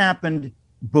what happened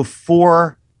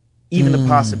before even the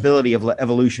possibility of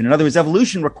evolution. In other words,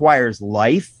 evolution requires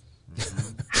life.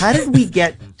 How did we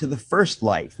get to the first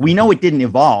life? We know it didn't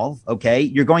evolve, okay?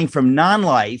 You're going from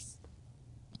non-life,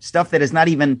 stuff that is not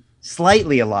even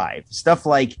slightly alive, stuff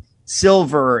like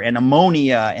silver and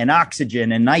ammonia and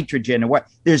oxygen and nitrogen and what.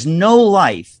 There's no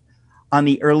life on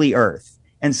the early Earth.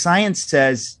 And science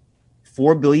says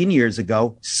 4 billion years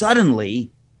ago,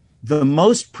 suddenly the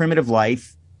most primitive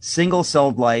life,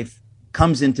 single-celled life,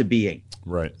 comes into being.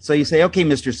 Right. So you say, okay,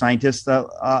 Mr. Scientist,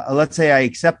 let's say I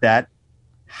accept that.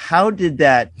 How did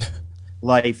that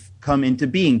life come into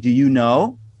being? Do you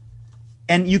know?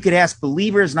 And you could ask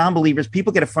believers, non-believers.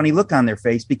 People get a funny look on their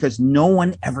face because no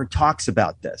one ever talks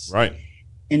about this. Right.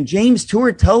 And James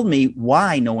Tour told me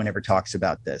why no one ever talks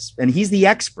about this. And he's the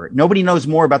expert. Nobody knows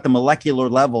more about the molecular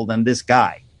level than this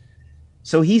guy.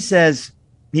 So he says,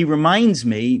 he reminds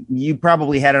me, you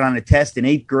probably had it on a test in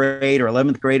 8th grade or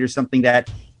 11th grade or something, that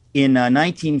in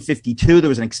 1952, there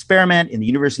was an experiment in the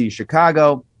University of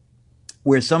Chicago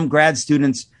where some grad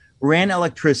students ran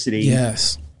electricity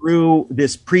through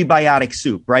this prebiotic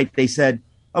soup, right? They said,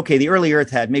 okay, the early Earth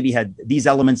had these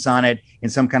elements on it in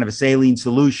some kind of a saline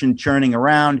solution churning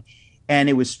around, and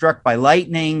it was struck by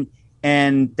lightning,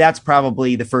 and that's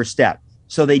probably the first step.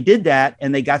 So they did that,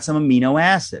 and they got some amino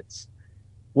acids.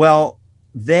 Well,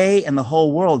 they and the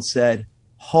whole world said,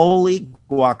 holy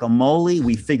guacamole,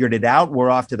 we figured it out. We're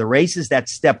off to the races.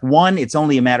 That's step one. It's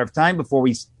only a matter of time before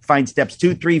we find steps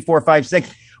 2, 3, 4, 5,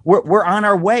 6. We're on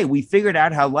our way. We figured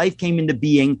out how life came into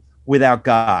being without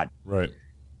God. Right.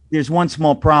 There's one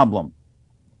small problem.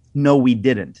 No, we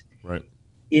didn't. Right.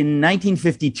 In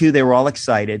 1952, they were all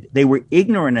excited. They were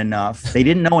ignorant enough. They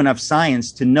didn't know enough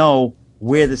science to know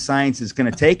where the science is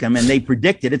going to take them. And they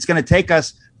predicted it's going to take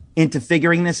us into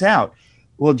figuring this out.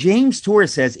 Well, James Tour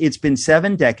says it's been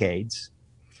 7 decades.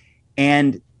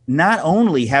 And not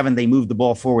only haven't they moved the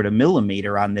ball forward a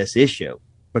millimeter on this issue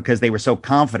because they were so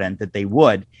confident that they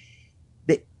would,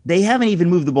 they haven't even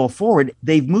moved the ball forward.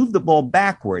 They've moved the ball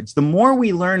backwards. The more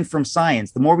we learn from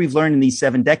science, the more we've learned in these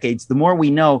 7 decades, the more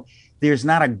we know there's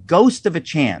not a ghost of a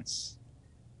chance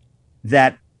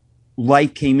that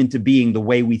life came into being the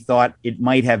way we thought it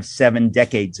might have 7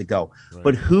 decades ago. Right.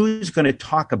 But who's going to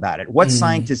talk about it? What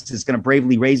scientist is going to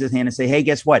bravely raise his hand and say, hey,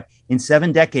 guess what? In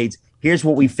 7 decades, here's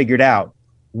what we figured out.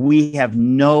 We have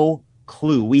no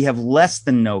clue. We have less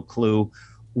than no clue.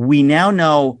 We now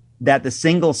know that the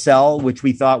single cell, which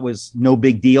we thought was no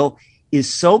big deal,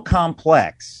 is so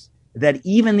complex that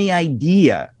even the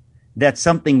idea that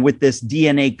something with this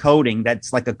DNA coding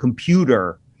that's like a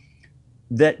computer,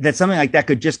 that something like that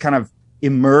could just kind of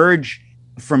emerge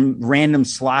from random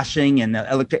sloshing and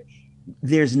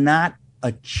there's not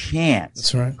a chance.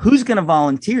 That's right. Who's going to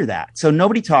volunteer that? So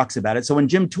nobody talks about it. So when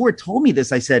Jim Tour told me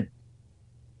this, I said,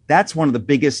 that's one of the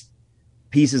biggest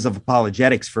pieces of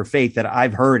apologetics for faith that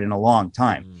I've heard in a long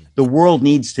time. The world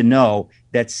needs to know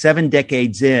that 7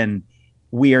 decades in,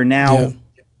 we are now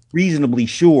reasonably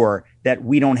sure that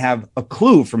we don't have a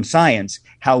clue from science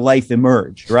how life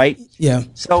emerged, right? Yeah.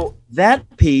 So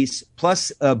that piece,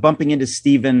 plus bumping into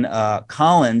Stephen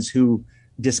Collins, who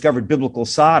discovered biblical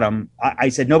Sodom, I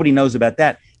said, nobody knows about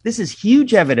that. This is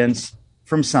huge evidence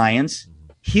from science,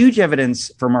 huge evidence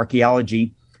from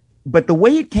archaeology, But the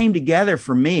way it came together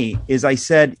for me is I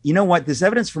said, you know what? This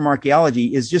evidence from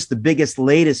archaeology is just the biggest,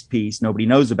 latest piece nobody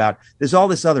knows about. There's all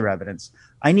this other evidence.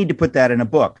 I need to put that in a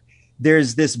book.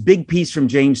 There's this big piece from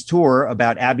James Tour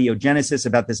about abiogenesis,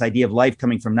 about this idea of life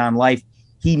coming from non-life.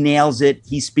 He nails it.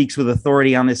 He speaks with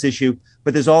authority on this issue.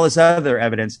 But there's all this other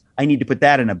evidence. I need to put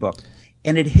that in a book.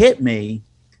 And it hit me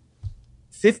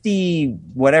 50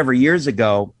 whatever years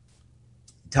ago.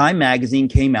 Time magazine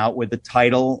came out with the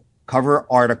title cover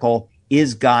article,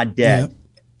 Is God Dead?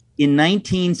 Yeah. In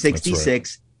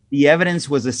 1966, the evidence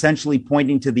was essentially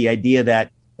pointing to the idea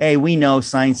that, hey, we know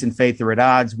science and faith are at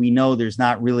odds. We know there's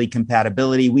not really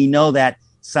compatibility. We know that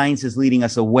science is leading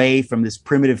us away from this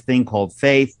primitive thing called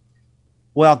faith.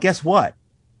 Well, guess what?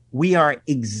 We are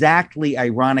exactly,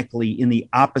 ironically, in the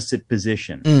opposite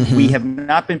position. Mm-hmm. We have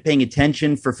not been paying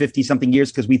attention for 50-something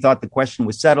years because we thought the question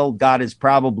was settled. God is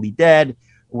probably dead.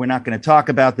 We're not going to talk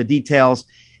about the details.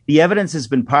 The evidence has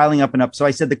been piling up and up. So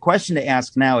I said the question to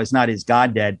ask now is not, is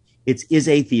God dead? It's, is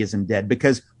atheism dead?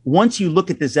 Because once you look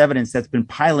at this evidence that's been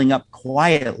piling up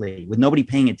quietly with nobody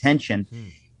paying attention,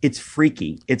 it's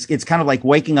freaky. It's kind of like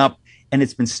waking up and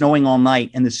it's been snowing all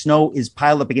night and the snow is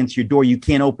piled up against your door. You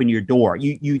can't open your door.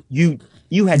 You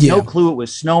had no clue it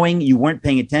was snowing. You weren't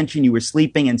paying attention. You were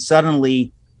sleeping, and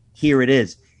suddenly here it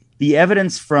is. The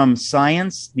evidence from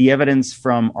science, the evidence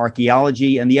from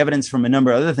archaeology, and the evidence from a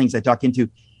number of other things I talk into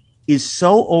is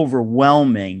so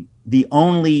overwhelming. The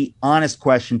only honest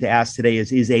question to ask today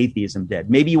is atheism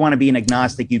dead? Maybe you want to be an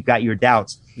agnostic. You've got your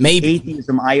doubts. Maybe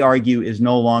atheism, I argue, is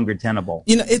no longer tenable.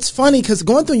 You know, it's funny because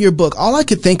going through your book, all I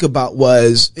could think about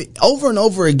was over and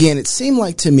over again, it seemed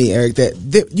like to me, Eric,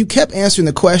 that you kept answering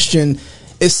the question,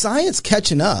 is science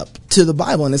catching up to the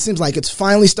Bible? And it seems like it's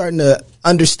finally starting to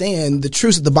understand the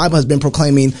truths that the Bible has been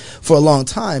proclaiming for a long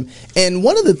time. And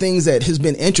one of the things that has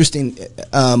been interesting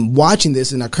watching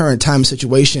this in our current time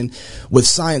situation with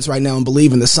science right now and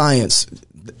believing the science,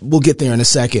 we'll get there in a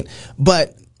second,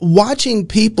 but watching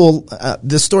people,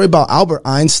 the story about Albert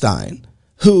Einstein,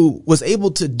 who was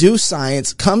able to do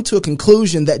science, come to a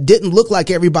conclusion that didn't look like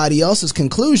everybody else's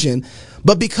conclusion,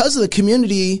 but because of the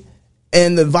community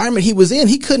and the environment he was in,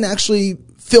 he couldn't actually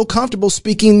feel comfortable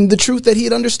speaking the truth that he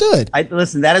had understood.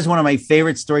 Listen, that is one of my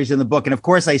favorite stories in the book. And of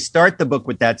course, I start the book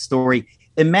with that story.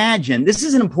 Imagine, this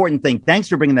is an important thing. Thanks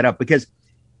for bringing that up, because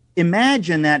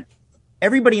imagine that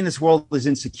everybody in this world is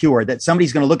insecure, that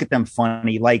somebody's going to look at them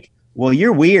funny, like, well,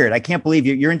 you're weird. I can't believe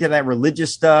you're into that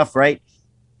religious stuff, right?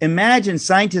 Imagine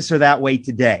scientists are that way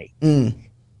today.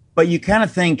 But you kind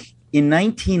of think in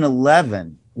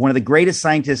 1911, one of the greatest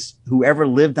scientists who ever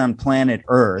lived on planet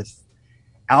Earth,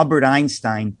 Albert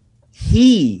Einstein,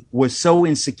 he was so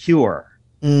insecure.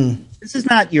 This is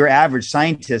not your average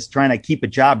scientist trying to keep a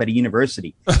job at a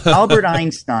university. Albert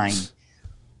Einstein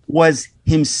was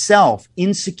himself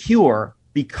insecure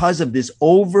because of this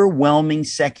overwhelming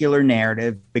secular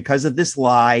narrative, because of this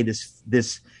lie,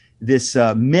 this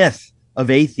myth of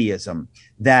atheism,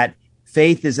 that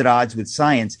faith is at odds with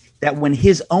science, that when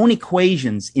his own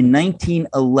equations in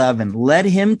 1911 led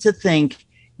him to think,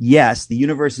 yes, the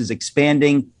universe is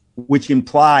expanding, which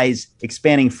implies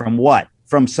expanding from what?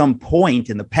 From some point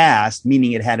in the past,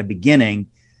 meaning it had a beginning.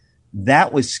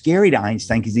 That was scary to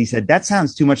Einstein because he said, that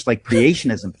sounds too much like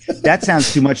creationism. That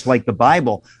sounds too much like the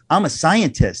Bible. I'm a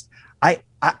scientist.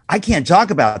 I can't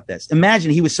talk about this.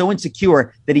 Imagine he was so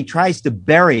insecure that he tries to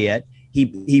bury it.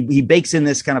 He bakes in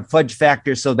this kind of fudge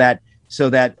factor so that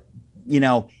you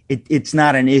know it's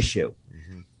not an issue.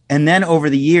 And then over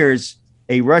the years,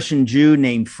 a Russian Jew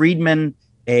named Friedman,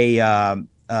 the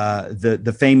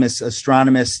famous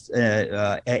astronomist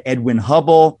Edwin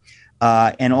Hubble,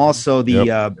 and also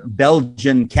the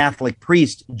Belgian Catholic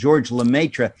priest George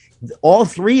Lemaitre, all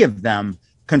three of them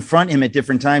confront him at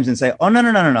different times and say, "Oh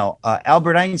no,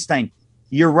 Albert Einstein,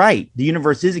 you're right. The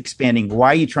universe is expanding. Why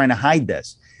are you trying to hide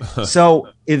this?" So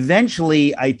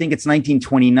eventually, I think it's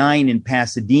 1929 in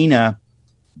Pasadena,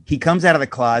 he comes out of the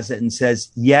closet and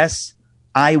says, yes,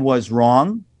 I was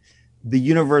wrong. The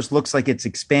universe looks like it's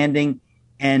expanding.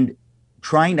 And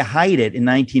trying to hide it in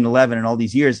 1911 and all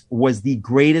these years was the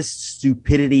greatest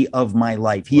stupidity of my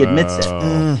life. He admits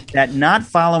it, that not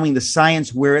following the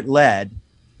science where it led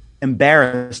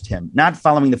embarrassed him. Not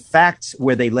following the facts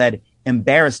where they led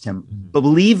embarrassed him.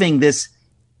 Believing this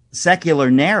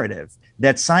secular narrative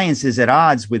that science is at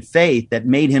odds with faith that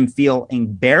made him feel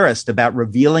embarrassed about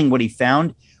revealing what he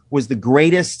found was the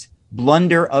greatest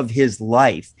blunder of his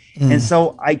life. And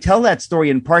so I tell that story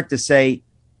in part to say,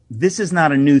 this is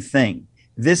not a new thing.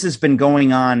 This has been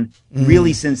going on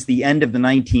really since the end of the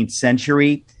 19th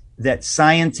century, that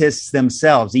scientists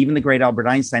themselves, even the great Albert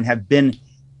Einstein, have been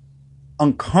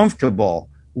uncomfortable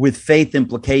with faith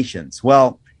implications.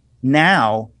 Well,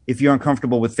 now, if you're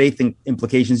uncomfortable with faith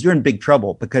implications, you're in big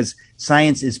trouble, because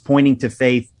science is pointing to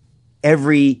faith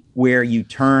everywhere you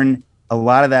turn. A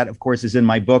lot of that, of course, is in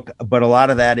my book, but a lot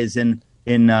of that is in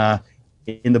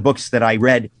the books that I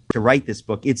read to write this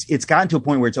book. It's gotten to a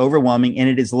point where it's overwhelming, and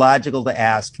it is logical to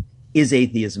ask, is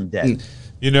atheism dead?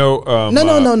 You know,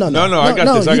 no. I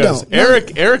got this.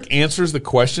 Eric answers the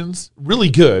questions really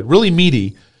good, really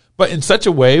meaty, but in such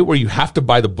a way where you have to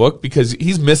buy the book, because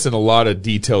he's missing a lot of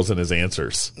details in his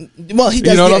answers. Well, he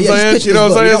does. You know what I'm saying? You know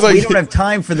what I'm saying? It's like, we don't have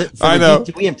time for the. I know.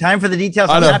 We have time for the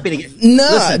details. I'm happy to get.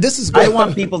 Listen, this is great. I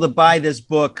want people to buy this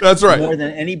book. That's right. More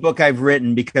than any book I've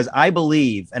written, because I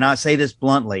believe, and I'll say this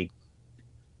bluntly,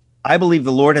 I believe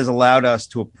the Lord has allowed us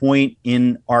to a point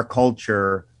in our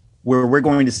culture where we're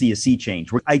going to see a sea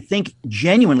change. I think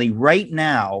genuinely right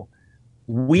now,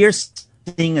 we're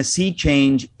seeing a sea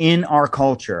change in our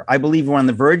culture. I believe we're on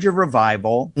the verge of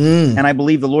revival, and I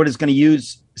believe the Lord is going to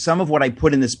use some of what I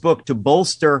put in this book to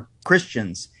bolster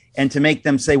Christians and to make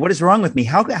them say, what is wrong with me?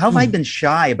 How have I been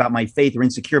shy about my faith or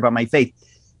insecure about my faith?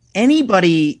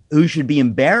 Anybody who should be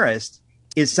embarrassed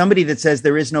is somebody that says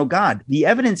there is no God. The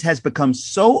evidence has become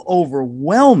so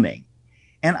overwhelming.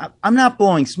 And I'm not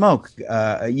blowing smoke.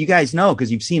 You guys know,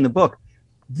 because you've seen the book.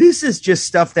 This is just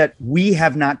stuff that we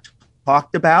have not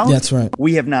talked about. That's right.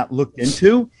 We have not looked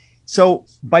into. So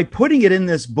by putting it in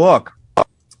this book,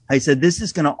 I said, this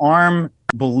is going to arm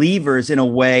believers in a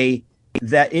way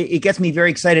that it gets me very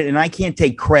excited. And I can't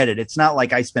take credit. It's not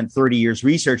like I spent 30 years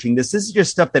researching this. This is just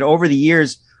stuff that over the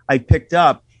years I picked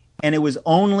up. And it was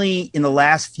only in the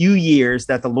last few years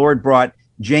that the Lord brought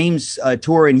James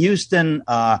Tour in Houston,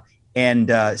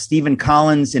 and Stephen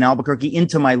Collins in Albuquerque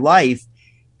into my life,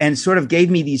 and sort of gave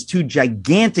me these two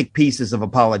gigantic pieces of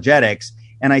apologetics.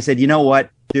 And I said, you know what?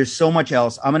 There's so much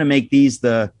else. I'm going to make these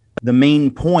the main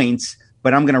points,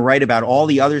 but I'm going to write about all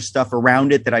the other stuff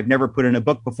around it that I've never put in a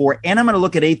book before. And I'm going to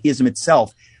look at atheism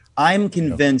itself. I'm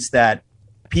convinced that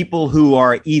people who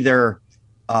are either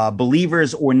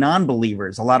believers or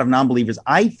non-believers, a lot of non-believers,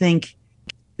 I think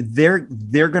they're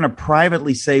going to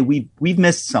privately say we've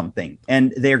missed something,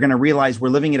 and they're going to realize we're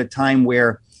living at a time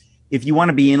where, if you want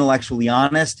to be intellectually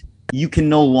honest, you can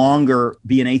no longer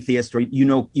be an atheist, or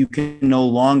you can no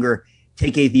longer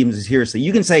take atheism seriously.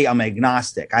 You can say, I'm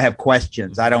agnostic, I have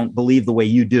questions, I don't believe the way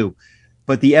you do,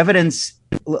 but the evidence.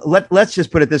 Let's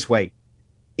just put it this way: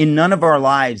 in none of our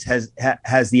lives has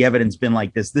the evidence been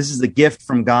like this. This is the gift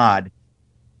from God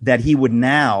that He would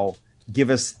now give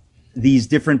us these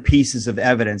different pieces of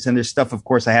evidence. And there's stuff, of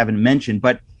course, I haven't mentioned,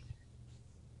 but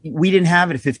we didn't have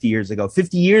it 50 years ago.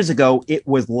 50 years ago, it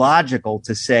was logical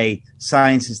to say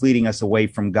science is leading us away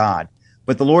from God.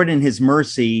 But the Lord in His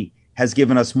mercy has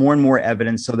given us more and more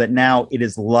evidence, so that now it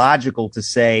is logical to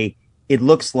say it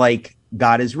looks like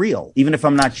God is real. Even if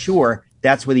I'm not sure,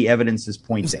 that's where the evidence is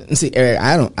pointing. See, Eric,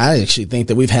 I actually think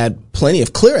that we've had plenty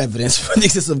of clear evidence for the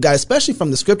existence of God, especially from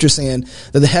the scripture saying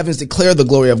that the heavens declare the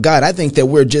glory of God. I think that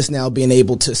we're just now being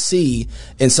able to see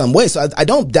in some way. So I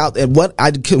don't doubt that.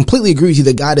 I completely agree with you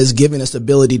that God has given us the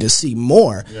ability to see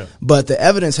more, but the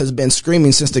evidence has been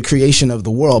screaming since the creation of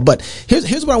the world. But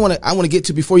here's what I want to get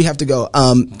to before you have to go.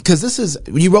 Because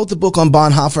you wrote the book on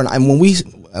Bonhoeffer, and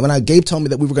when Gabe told me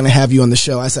that we were going to have you on the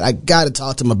show, I said, I got to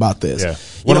talk to him about this. Yeah.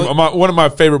 One of my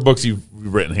favorite books you've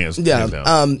written, hands down.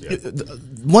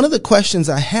 One of the questions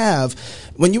I have,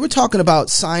 when you were talking about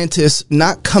scientists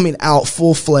not coming out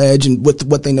full-fledged and with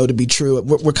what they know to be true,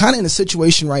 we're kind of in a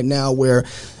situation right now where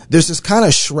there's this kind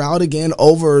of shroud again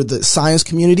over the science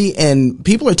community, and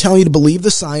people are telling you to believe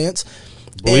the science.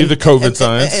 Believe the COVID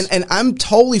science. And I'm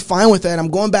totally fine with that. I'm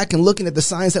going back and looking at the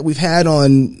science that we've had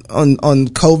on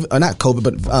COVID, or not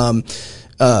COVID,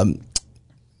 but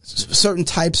certain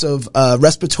types of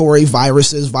respiratory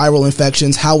viruses, viral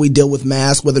infections, how we deal with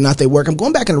masks, whether or not they work. I'm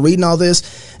going back and reading all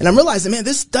this, and I'm realizing, man,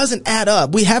 this doesn't add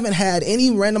up. We haven't had any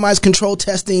randomized control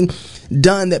testing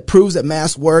done that proves that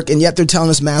masks work, and yet they're telling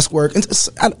us masks work. And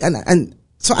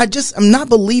so I'm not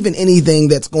believing anything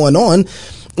that's going on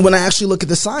when I actually look at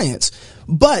the science.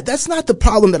 But that's not the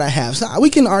problem that I have. So we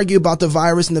can argue about the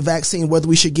virus and the vaccine, whether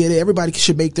we should get it. Everybody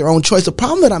should make their own choice. The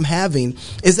problem that I'm having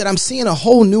is that I'm seeing a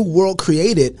whole new world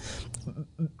created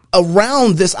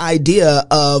around this idea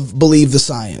of believe the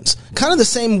science. Kind of the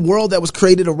same world that was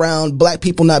created around black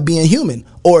people not being human,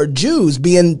 or Jews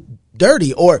being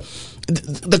dirty, or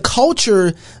the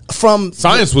culture from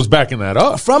science was backing that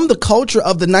up. From the culture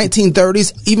of the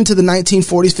 1930s, even to the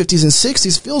 1940s, 50s, and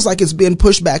 60s, feels like it's being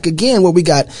pushed back again, where we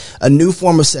got a new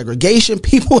form of segregation.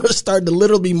 People are starting to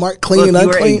literally be marked clean and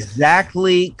unclean. You are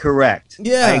exactly correct.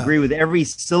 Yeah. I agree with every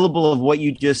syllable of what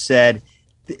you just said.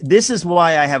 This is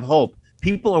why I have hope,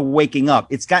 people are waking up.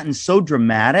 It's gotten so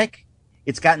dramatic.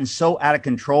 It's gotten so out of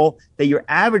control that your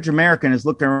average American is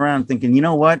looking around thinking, you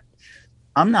know what?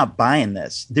 I'm not buying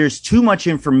this. There's too much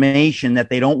information that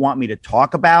they don't want me to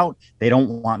talk about. They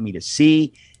don't want me to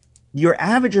see. Your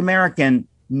average American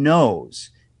knows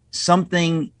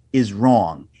something is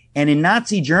wrong. And in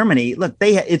Nazi Germany, look,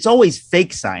 it's always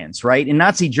fake science, right? In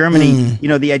Nazi Germany,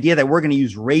 the idea that we're going to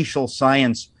use racial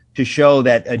science to show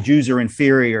that Jews are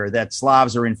inferior, that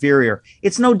Slavs are inferior.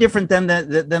 It's no different than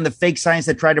the fake science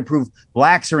that tried to prove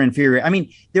blacks are inferior. I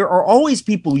mean, there are always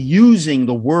people using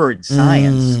the word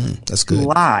science to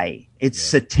lie. It's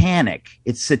satanic.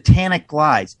 It's satanic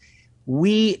lies.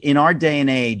 We, in our day and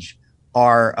age,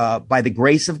 are, by the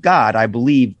grace of God, I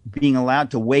believe, being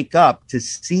allowed to wake up to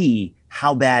see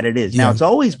how bad it is. Yeah. Now, it's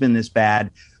always been this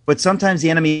bad, but sometimes the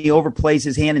enemy overplays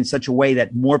his hand in such a way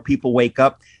that more people wake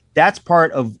up. That's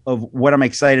part of what I'm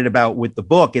excited about with the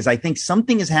book is I think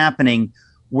something is happening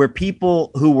where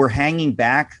people who were hanging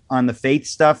back on the faith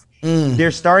stuff,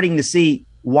 they're starting to see,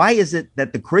 why is it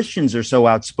that the Christians are so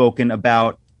outspoken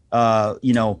about,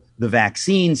 the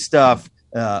vaccine stuff,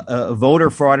 voter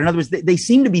fraud? In other words, they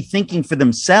seem to be thinking for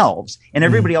themselves and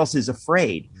everybody else is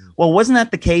afraid. Well, wasn't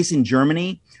that the case in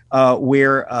Germany?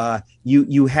 Where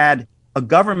you had a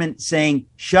government saying,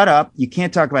 shut up, you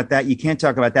can't talk about that, you can't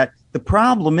talk about that. The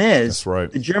problem is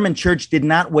the German church did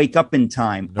not wake up in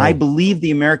time. No. I believe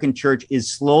the American church is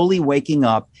slowly waking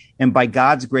up, and by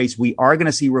God's grace, we are going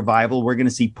to see revival. We're going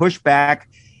to see pushback,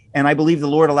 and I believe the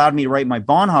Lord allowed me to write my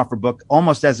Bonhoeffer book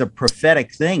almost as a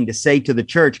prophetic thing to say to the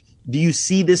church, do you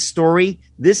see this story?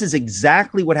 This is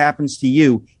exactly what happens to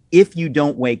you if you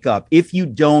don't wake up, if you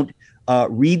don't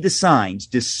read the signs,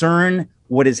 discern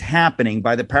what is happening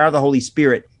by the power of the Holy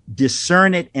Spirit,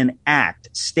 discern it and act,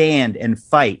 stand and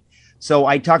fight. So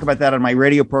I talk about that on my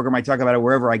radio program. I talk about it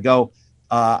wherever I go.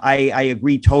 I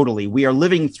agree totally. We are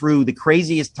living through the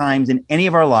craziest times in any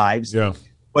of our lives,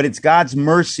 but it's God's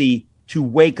mercy to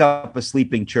wake up a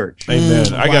sleeping church.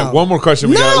 Amen. I got one more question.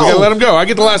 We got to let him go. I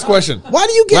get the last question. Why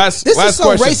do you get this? Is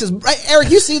so question. Racist. Right, Eric,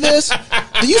 you see this?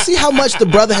 Do you see how much the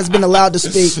brother has been allowed to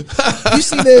speak? You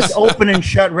see this? It's open and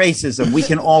shut racism. We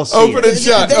can all see open and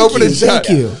shut. Thank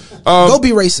you. Go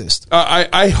be racist.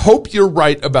 I hope you're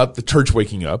right about the church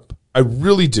waking up. I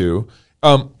really do.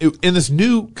 In this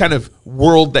new kind of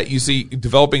world that you see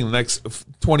developing in the next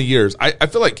 20 years, I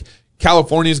feel like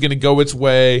California is going to go its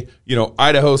way.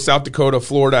 Idaho, South Dakota,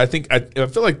 Florida. I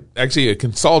feel like actually a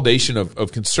consolidation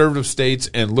of conservative states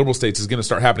and liberal states is going to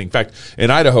start happening. In fact,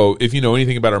 in Idaho, if you know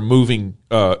anything about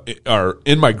our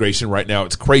in-migration right now,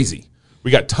 it's crazy.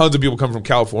 We got tons of people coming from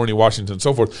California, Washington, and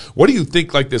so forth. What do you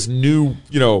think like this new,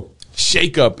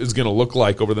 shakeup is going to look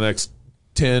like over the next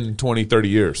 10, 20, 30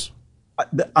 years?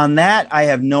 On that, I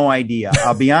have no idea.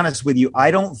 I'll be honest with you.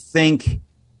 I don't think,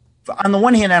 on the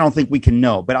one hand, I don't think we can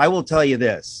know, but I will tell you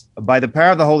this. By the power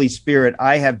of the Holy Spirit,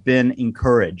 I have been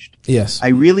encouraged. Yes. I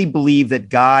really believe that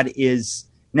God is,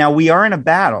 now we are in a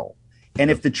battle.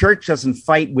 And if the church doesn't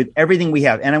fight with everything we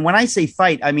have, and when I say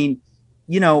fight, I mean,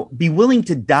 be willing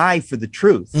to die for the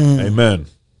truth. Amen.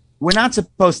 We're not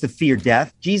supposed to fear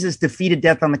death. Jesus defeated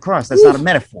death on the cross. That's not a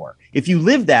metaphor. If you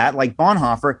live that, like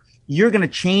Bonhoeffer, you're going to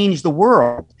change the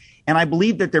world. And I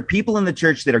believe that there are people in the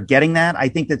church that are getting that. I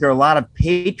think that there are a lot of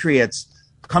patriots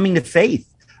coming to faith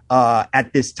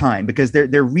at this time because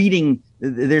they're reading,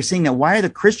 they're saying that why are the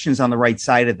Christians on the right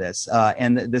side of this?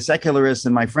 And the secularists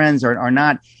and my friends are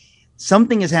not.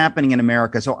 Something is happening in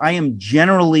America. So I am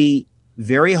generally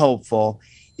very hopeful.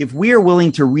 If we are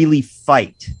willing to really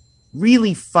fight,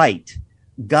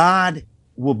 God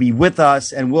will be with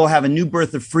us, and we'll have a new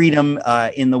birth of freedom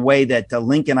in the way that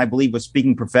Lincoln, I believe, was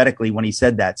speaking prophetically when he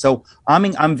said that. So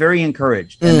I'm very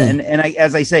encouraged. And I,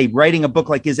 as I say, writing a book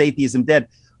like Is Atheism Dead?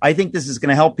 I think this is going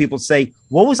to help people say,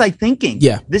 what was I thinking?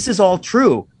 Yeah. This is all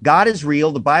true. God is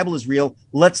real. The Bible is real.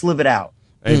 Let's live it out.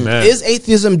 Amen. Is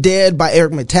Atheism Dead by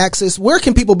Eric Metaxas? Where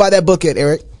can people buy that book at,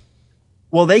 Eric?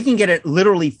 Well, they can get it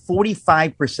literally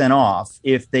 45% off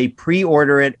if they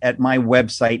pre-order it at my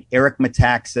website,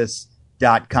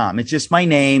 ericmetaxas.com. It's just my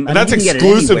name. And that's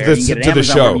exclusive to the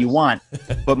show. You want,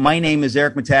 but my name is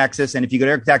Eric Metaxas, and if you go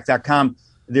to ericmetaxas.com,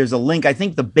 there's a link. I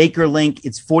think the Baker link.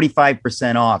 It's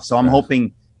 45% off. So I'm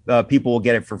hoping people will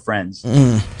get it for friends.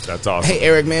 That's awesome. Hey,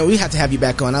 Eric, man, we have to have you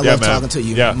back on. I love talking to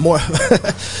you. Yeah. More.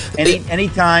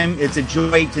 Anytime. It's a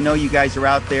joy to know you guys are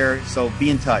out there. So be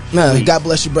in touch. Man, God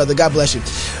bless you, brother. God bless you.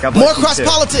 God bless More you Cross too.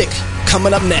 Politic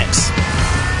coming up next.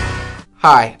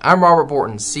 Hi, I'm Robert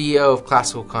Borton, CEO of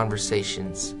Classical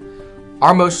Conversations.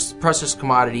 Our most precious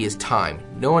commodity is time.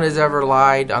 No one has ever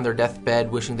lied on their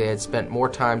deathbed wishing they had spent more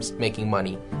time making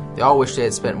money. They all wish they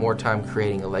had spent more time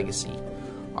creating a legacy.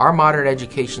 Our modern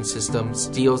education system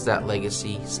steals that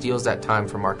legacy, steals that time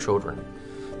from our children.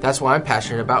 That's why I'm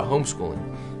passionate about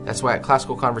homeschooling. That's why at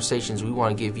Classical Conversations we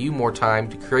want to give you more time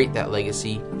to create that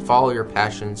legacy, follow your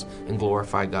passions, and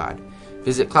glorify God.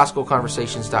 Visit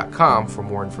classicalconversations.com for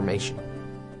more information.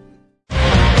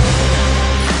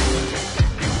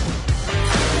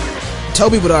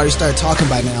 Toby would already start talking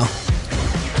by now. I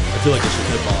feel like I should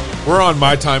hip off. We're on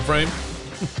my time frame.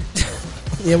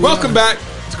 Yeah, Welcome back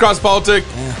to Cross Politic.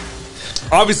 Yeah.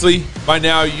 Obviously, by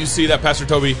now you see that Pastor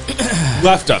Toby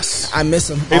left us. I miss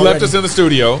him. He left us in the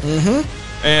studio.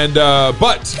 Mm-hmm. And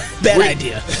but bad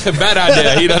idea. Bad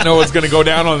idea. He doesn't know what's going to go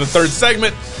down on the third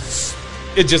segment.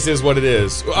 It just is what it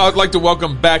is. I'd like to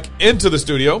welcome back into the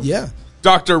studio. Yeah.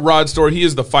 Dr. Rod Story. He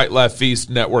is the Fight Laugh Feast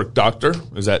Network doctor.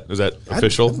 Is that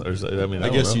official? I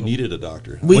guess you needed a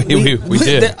doctor. We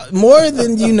did. More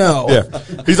than you know.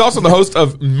 Yeah. He's also the host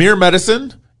of Mere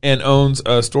Medicine and owns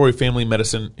Story Family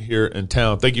Medicine here in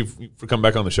town. Thank you for coming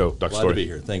back on the show, Dr. Glad Story. to be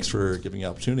here. Thanks for giving me the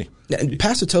opportunity. And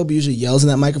Pastor Toby usually yells in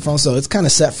that microphone, so it's kind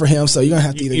of set for him. So you're going to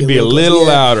have to either be a little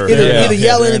louder. Either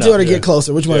yell into it or get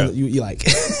closer. Which one you like?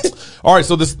 All right,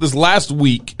 so this last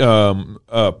week,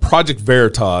 Project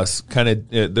Veritas, kind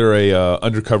of they're a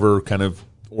undercover kind of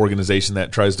organization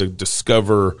that tries to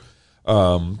discover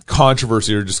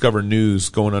controversy or discover news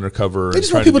going undercover. They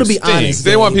just want people to be honest.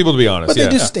 They want people to be honest, but they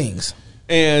do stings.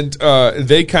 And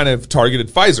they kind of targeted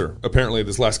Pfizer apparently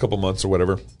this last couple months or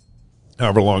whatever,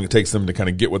 however long it takes them to kind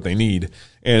of get what they need.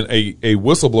 And a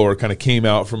whistleblower kind of came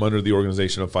out from under the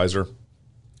organization of Pfizer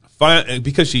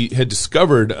because she had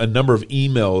discovered a number of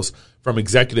emails from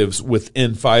executives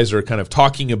within Pfizer kind of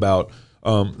talking about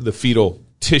the fetal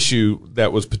tissue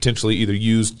that was potentially either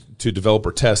used to develop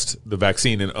or test the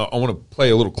vaccine. And I want to play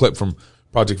a little clip from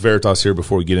Project Veritas here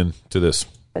before we get into this.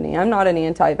 I'm not an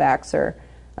anti-vaxxer.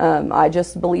 I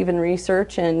just believe in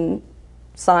research and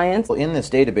science. Well, in this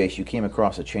database, you came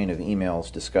across a chain of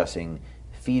emails discussing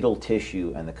fetal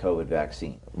tissue and the COVID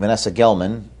vaccine. Vanessa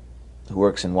Gelman, who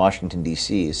works in Washington,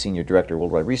 D.C., is Senior Director of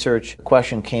Worldwide Research. The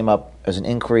question came up as an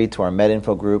inquiry to our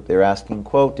MedInfo group. They're asking,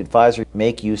 quote, did Pfizer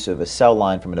make use of a cell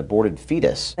line from an aborted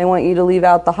fetus? They want you to leave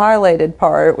out the highlighted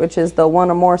part, which is the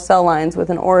one or more cell lines with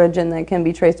an origin that can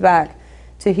be traced back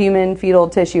to human fetal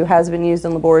tissue has been used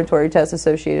in laboratory tests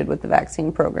associated with the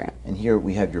vaccine program. And here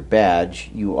we have your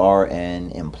badge. You are an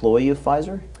employee of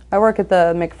Pfizer? I work at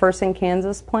the McPherson,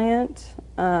 Kansas plant.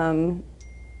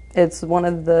 It's one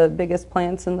of the biggest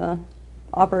plants in the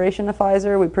operation of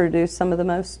Pfizer. We produce some of the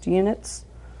most units.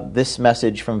 This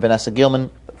message from Vanessa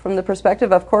Gilman. From the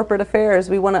perspective of corporate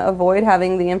affairs, we want to avoid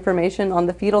having the information on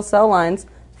the fetal cell lines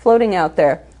floating out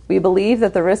there. We believe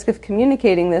that the risk of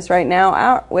communicating this right now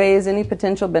outweighs any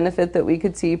potential benefit that we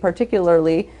could see,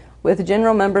 particularly with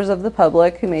general members of the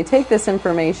public who may take this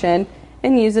information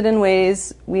and use it in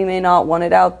ways we may not want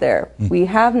it out there. We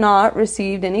have not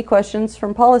received any questions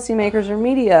from policymakers or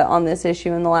media on this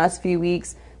issue in the last few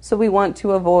weeks, so we want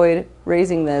to avoid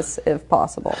raising this if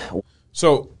possible.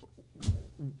 So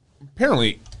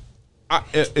apparently,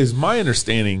 is my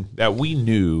understanding that we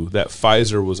knew that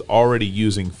Pfizer was already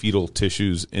using fetal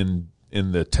tissues in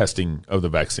the testing of the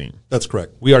vaccine. That's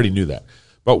correct. We already knew that.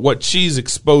 But what she's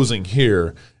exposing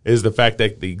here is the fact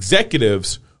that the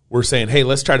executives were saying, hey,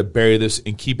 let's try to bury this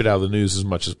and keep it out of the news as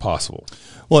much as possible.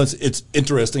 Well, it's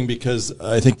interesting because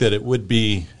I think that it would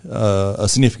be a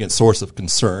significant source of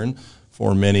concern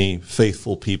for many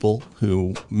faithful people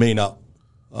who may not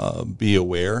be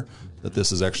aware that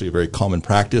this is actually a very common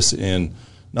practice in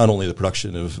not only the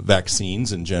production of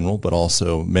vaccines in general, but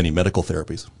also many medical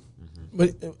therapies.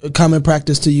 But a common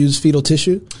practice to use fetal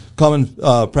tissue? Common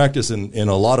practice in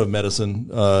a lot of medicine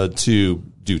to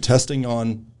do testing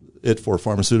on it for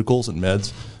pharmaceuticals and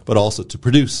meds, but also to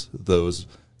produce those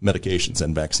medications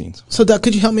and vaccines. So, Doc,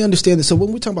 could you help me understand this? So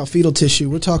when we talk about fetal tissue,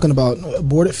 we're talking about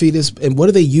aborted fetus, and what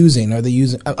are they using? Are they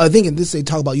using, I think in this they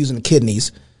talk about using the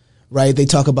kidneys, right? They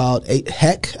talk about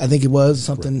HEC, I think it was,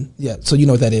 something. Right. Yeah, so you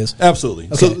know what that is. Absolutely.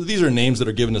 Okay. So these are names that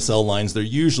are given to cell lines. They're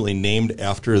usually named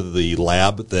after the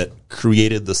lab that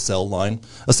created the cell line.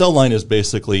 A cell line is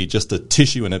basically just a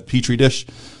tissue in a petri dish,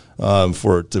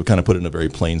 to kind of put it in a very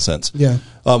plain sense. Yeah.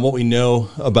 What we know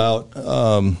about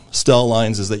cell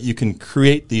lines is that you can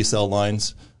create these cell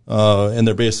lines, and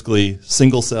they're basically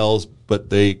single cells, but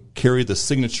they carry the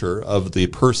signature of the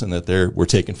person that they were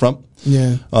taken from.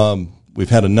 Yeah. We've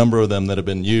had a number of them that have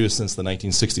been used since the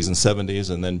 1960s and 70s,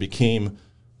 and then became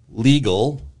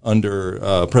legal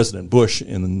under President Bush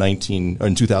in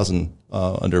 2000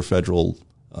 under a federal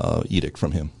edict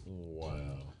from him. Wow.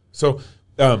 So,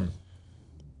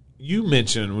 you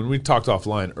mentioned when we talked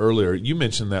offline earlier, you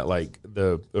mentioned that like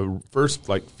the first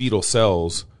like fetal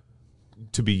cells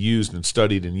to be used and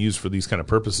studied and used for these kind of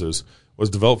purposes was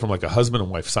developed from like a husband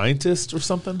and wife scientist or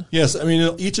something? Yes. I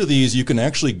mean, each of these you can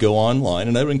actually go online,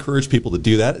 and I would encourage people to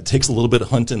do that. It takes a little bit of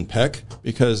hunt and peck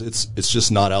because it's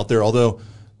just not out there, although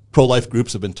pro-life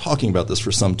groups have been talking about this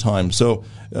for some time. So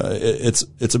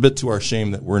it's a bit to our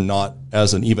shame that we're not,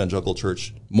 as an evangelical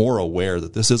church, more aware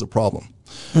that this is a problem.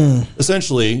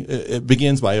 Essentially, it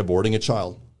begins by aborting a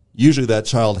child. Usually that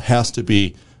child has to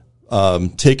be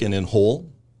taken in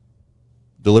whole,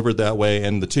 delivered that way,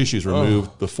 and the tissues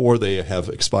removed before they have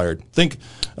expired. Think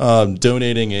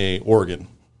donating a organ.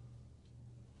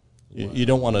 You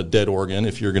don't want a dead organ.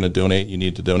 If you're going to donate, you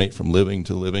need to donate from living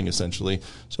to living, essentially.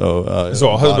 So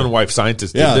a husband and wife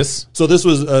scientist did this? So this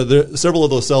was several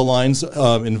of those cell lines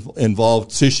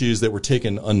involved tissues that were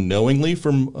taken unknowingly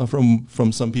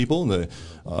from some people. And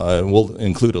we'll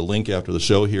include a link after the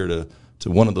show here to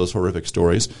one of those horrific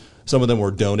stories. Some of them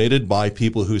were donated by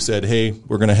people who said, hey,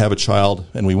 we're going to have a child,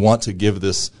 and we want to give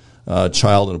this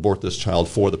child and abort this child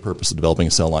for the purpose of developing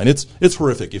a cell line. It's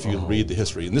horrific if you read the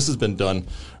history. And this has been done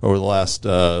over the last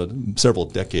several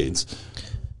decades.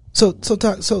 So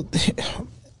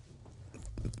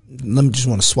let me just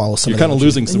want to swallow some. You're kind of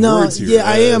losing some words here. Yeah,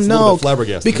 I am. No,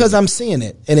 because I'm seeing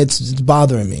it, and it's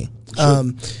bothering me.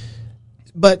 Sure.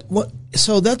 But what?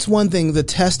 So that's one thing. The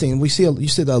testing we see. You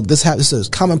said this is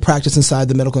common practice inside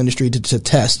the medical industry to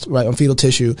test right on fetal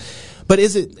tissue. But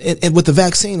is it and with the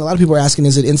vaccine? A lot of people are asking,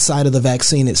 is it inside of the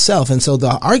vaccine itself? And so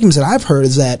the arguments that I've heard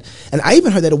is that, and I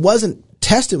even heard that it wasn't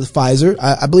tested with Pfizer.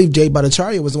 I believe Jay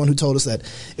Bhattacharya was the one who told us that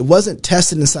it wasn't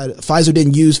tested inside. Pfizer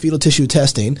didn't use fetal tissue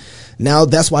testing. Now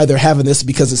that's why they're having this,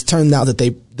 because it's turned out that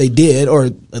they did, or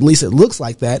at least it looks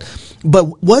like that.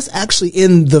 But what's actually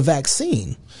in the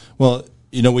vaccine? Well,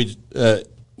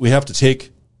 we have to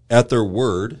take at their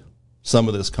word some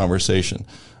of this conversation.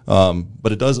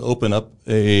 But it does open up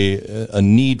a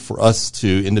need for us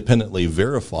to independently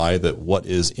verify that what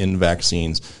is in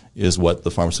vaccines is what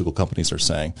the pharmaceutical companies are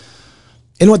saying.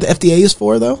 And what the FDA is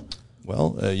for, though?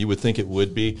 Well, you would think it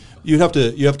would be. You have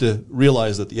to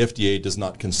realize that the FDA does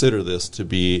not consider this to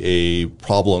be a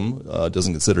problem,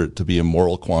 doesn't consider it to be a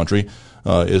moral quandary,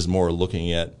 is more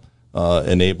looking at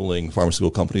enabling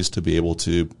pharmaceutical companies to be able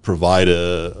to provide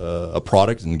a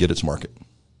product and get its market.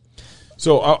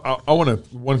 So I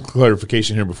want one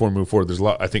clarification here before we move forward. There's a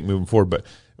lot, I think, moving forward, but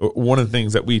one of the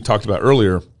things that we talked about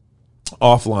earlier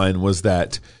offline was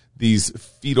that these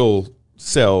fetal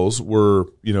cells were,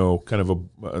 kind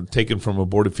of taken from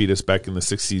aborted fetus back in the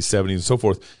 60s, 70s, and so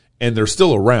forth, and they're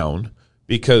still around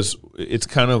because it's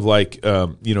kind of like,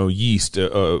 yeast.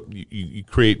 You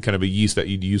create kind of a yeast that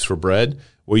you'd use for bread.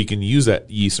 Well, you can use that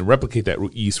yeast and replicate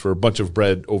that yeast for a bunch of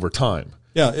bread over time.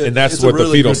 Yeah, and that's what the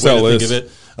fetal cell is. Think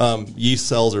of it. Yeast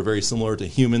cells are very similar to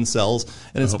human cells,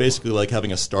 and it's basically like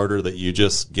having a starter that you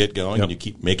just get going, and you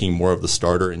keep making more of the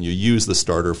starter, and you use the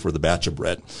starter for the batch of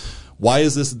bread. Why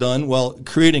is this done? Well,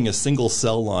 creating a single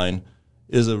cell line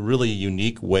is a really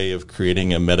unique way of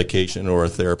creating a medication or a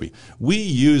therapy. We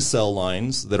use cell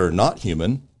lines that are not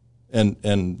human,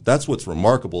 and that's what's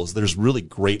remarkable is there's really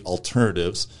great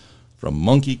alternatives from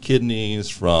monkey kidneys,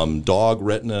 from dog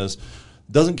retinas.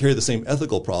 Doesn't carry the same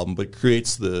ethical problem, but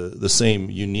creates the same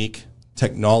unique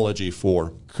technology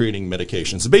for creating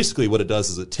medications. So basically what it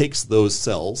does is it takes those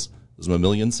cells, those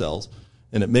mammalian cells,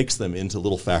 and it makes them into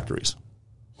little factories.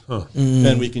 Huh.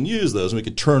 And we can use those, and we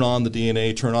can turn on the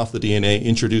DNA, turn off the DNA,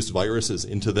 introduce viruses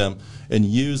into them, and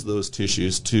use those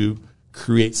tissues to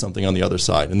create something on the other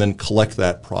side, and then collect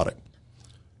that product.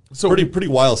 So pretty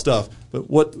wild stuff. But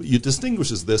what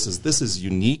distinguishes this is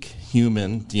unique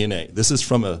human DNA. This is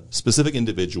from a specific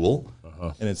individual,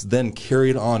 and it's then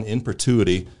carried on in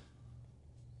perpetuity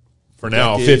for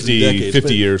now, 50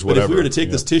 years, whatever. But if we were to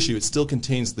take this tissue, it still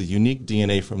contains the unique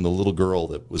DNA from the little girl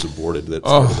that was aborted that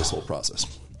started this whole process.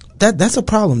 That's a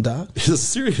problem, Doc. It's a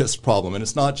serious problem, and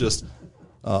it's not just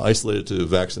isolated to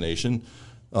vaccination,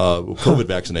 COVID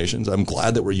vaccinations. I'm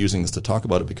glad that we're using this to talk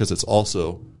about it because it's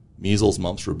also measles,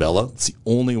 mumps, rubella. It's the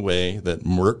only way that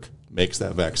Merck makes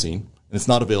that vaccine, and it's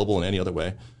not available in any other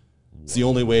way. It's the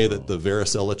only way that the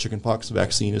varicella chickenpox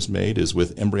vaccine is made is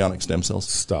with embryonic stem cells.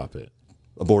 Stop it.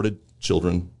 Aborted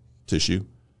children tissue.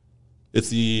 It's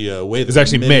the way that it's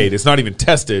actually made. It's not even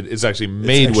tested. It's actually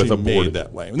made with aborted. Made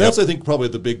that way. And that's, I think, probably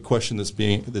the big question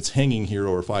that's hanging here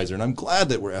over Pfizer. And I'm glad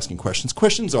that we're asking questions.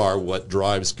 Questions are what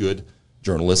drives good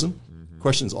journalism. Mm-hmm.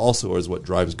 Questions also is what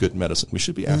drives good medicine. We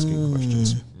should be asking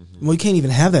questions. We can't even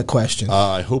have that question.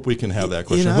 I hope we can have that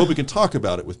question. I hope we can talk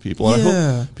about it with people. And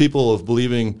I hope people of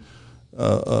believing,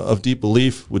 of deep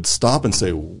belief would stop and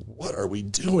say, what are we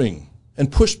doing?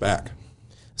 And push back.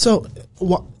 So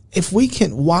if we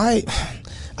can, why?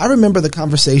 I remember the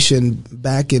conversation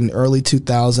back in early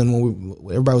 2000 when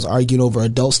everybody was arguing over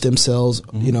adult stem cells,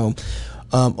 or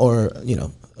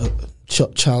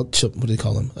child. What do they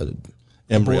call them?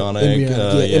 Embryonic,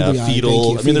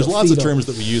 fetal. I mean, there's lots of terms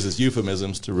that we use as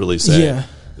euphemisms to really say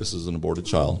this is an aborted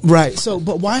child. Right. So,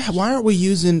 but why aren't we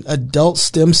using adult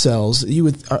stem cells?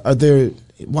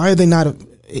 Why are they not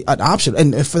an option?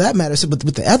 And for that matter,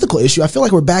 with the ethical issue, I feel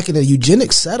like we're back in a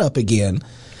eugenics setup again.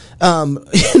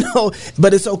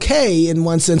 But it's okay in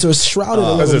one sense, or it's shrouded a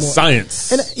little more. Because it's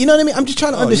science. And you know what I mean? I'm just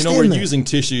trying to understand we're that. using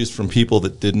tissues from people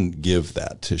that didn't give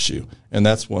that tissue. And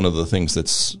that's one of the things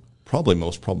that's probably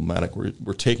most problematic.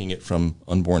 We're taking it from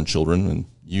unborn children and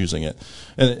using it.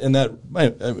 And that,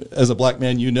 as a black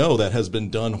man, that has been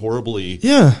done horribly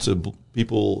to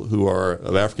people who are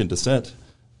of African descent.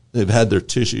 They've had their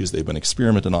tissues. They've been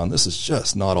experimented on. This is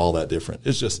just not all that different.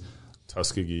 It's just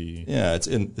Tuskegee. Yeah, it's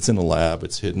in the lab.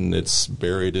 It's hidden. It's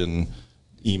buried in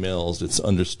emails. It's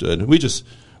understood. We just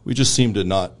seem to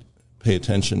not pay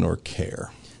attention or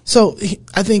care. So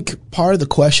I think part of the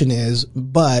question is,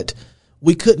 but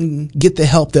we couldn't get the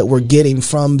help that we're getting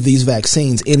from these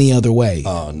vaccines any other way.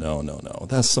 Oh, no.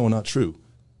 That's so not true.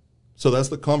 So that's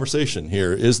the conversation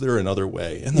here. Is there another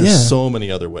way? And there's so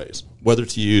many other ways. Whether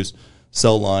to use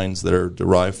cell lines that are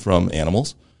derived from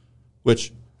animals,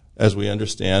 which, as we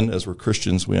understand, as we're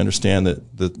Christians, we understand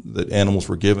that animals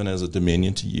were given as a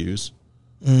dominion to use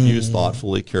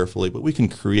thoughtfully, carefully, but we can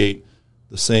create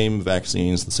the same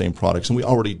vaccines, the same products, and we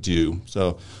already do.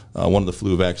 So one of the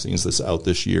flu vaccines that's out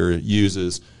this year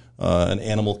uses an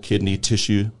animal kidney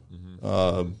tissue,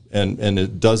 and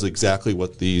it does exactly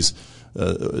what these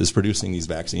is producing these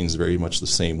vaccines very much the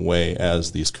same way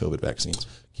as these COVID vaccines.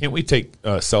 Can't we take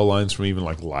cell lines from even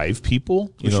like live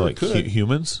people?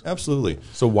 Humans? Absolutely.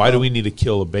 So why do we need to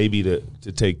kill a baby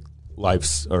to take live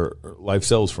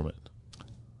cells from it?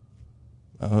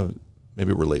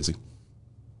 Maybe we're lazy.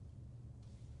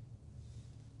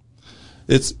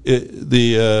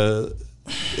 The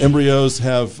embryos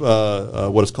have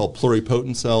what is called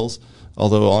pluripotent cells.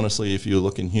 Although honestly, if you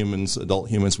look in humans, adult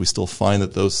humans, we still find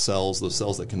that those cells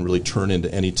that can really turn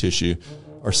into any tissue,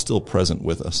 are still present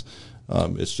with us.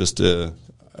 It's just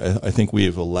I think we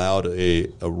have allowed a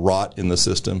rot in the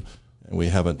system, and we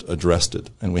haven't addressed it,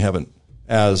 and we haven't,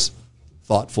 as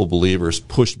thoughtful believers,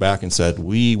 pushed back and said,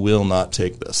 we will not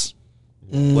take this.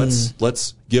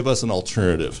 Let's give us an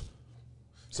alternative.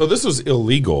 So this was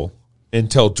illegal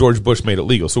until George Bush made it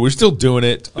legal. So we're still doing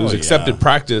it. It was accepted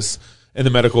practice in the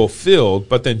medical field,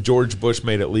 but then George Bush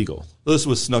made it legal. This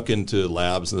was snuck into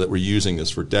labs that were using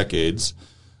this for decades,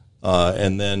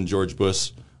 and then George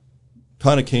Bush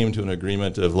kind of came to an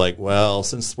agreement of like, well,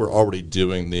 since we're already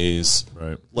doing these,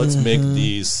 let's make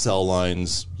these cell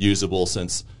lines usable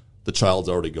since the child's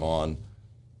already gone.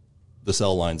 The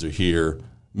cell lines are here.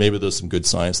 Maybe there's some good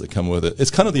science that come with it.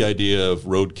 It's kind of the idea of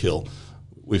roadkill.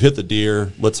 We've hit the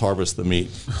deer, let's harvest the meat.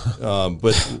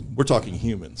 But we're talking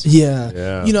humans.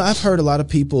 Yeah. I've heard a lot of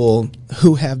people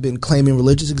who have been claiming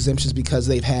religious exemptions because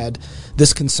they've had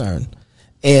this concern.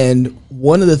 And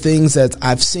one of the things that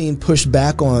I've seen push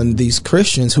back on these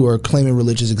Christians who are claiming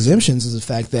religious exemptions is the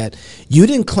fact that you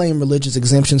didn't claim religious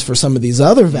exemptions for some of these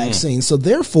other vaccines, so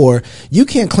therefore you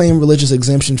can't claim religious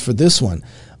exemptions for this one.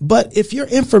 But if your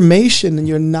information and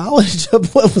your knowledge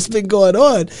of what was been going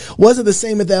on wasn't the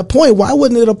same at that point, why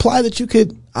wouldn't it apply that you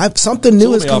could something new? So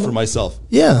let me offer myself.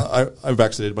 Yeah, I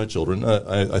vaccinated my children.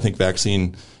 I think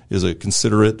vaccine is a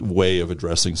considerate way of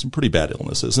addressing some pretty bad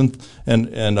illnesses, and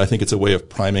I think it's a way of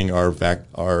priming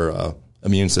our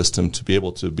immune system to be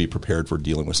able to be prepared for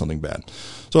dealing with something bad.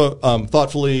 So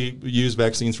thoughtfully used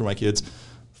vaccines for my kids.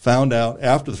 Found out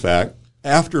after the fact,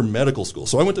 after medical school.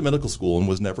 So I went to medical school and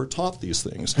was never taught these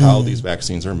things, how these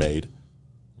vaccines are made.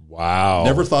 Wow.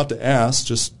 Never thought to ask,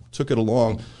 just took it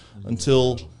along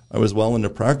until I was well into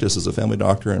practice as a family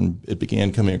doctor, and it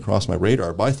began coming across my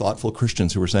radar by thoughtful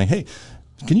Christians who were saying, hey,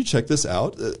 can you check this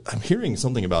out? I'm hearing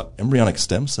something about embryonic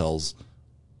stem cells.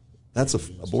 That's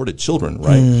aborted children,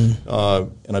 right?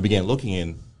 And I began looking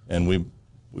in, and we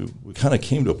kind of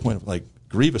came to a point of like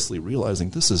grievously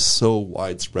realizing this is so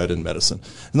widespread in medicine.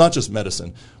 Not just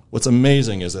medicine. What's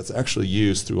amazing is that's actually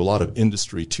used through a lot of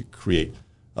industry to create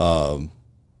all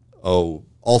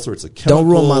sorts of chemicals. Don't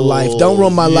ruin my life. Don't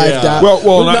ruin my life, Doc.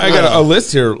 Well, I got a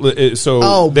list here.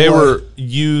 So they were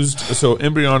used. So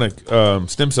embryonic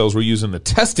stem cells were used in the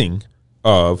testing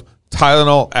of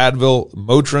Tylenol, Advil,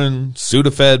 Motrin,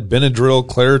 Sudafed, Benadryl,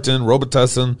 Claritin,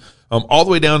 Robitussin, all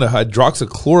the way down to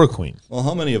hydroxychloroquine. Well,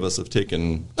 how many of us have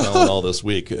taken Tylenol this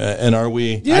week? And are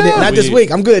we? Not this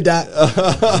week. I'm good, Doc.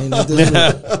 Not this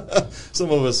week.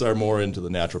 Some of us are more into the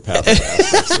naturopathic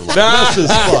aspects of life. That's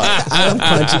just fun. I'm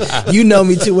punchy. You know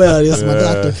me too well. This is my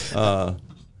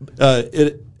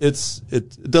doctor.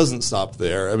 It doesn't stop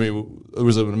there. I mean, there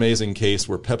was an amazing case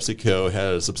where PepsiCo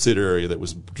had a subsidiary that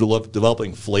was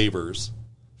developing flavors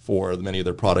for many of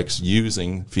their products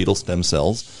using fetal stem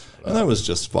cells. And that was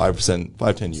just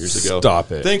 5-10 years ago.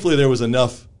 Stop it. Thankfully, there was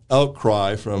enough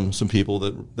outcry from some people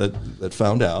that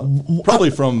found out, probably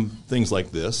from things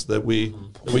like this, that we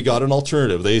got an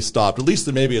alternative. They stopped. At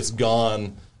least maybe it's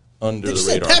gone under Did the you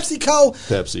say radar. PepsiCo?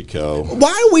 PepsiCo.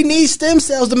 Why do we need stem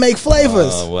cells to make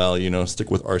flavors? Well, stick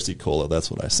with RC Cola.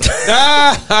 That's what I say.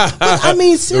 But, I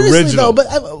mean, seriously though,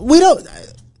 but we don't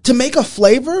to make a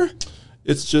flavor.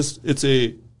 It's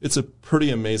a pretty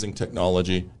amazing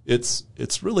technology.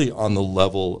 It's really on the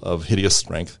level of hideous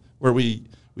strength, where we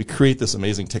create this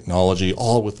amazing technology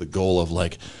all with the goal of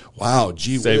like, wow,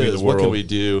 gee whiz, what can we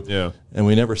do? Yeah. And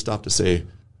we never stop to say,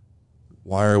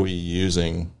 why are we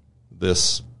using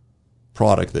this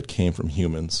product that came from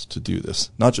humans to do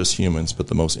this? Not just humans, but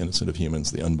the most innocent of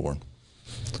humans, the unborn.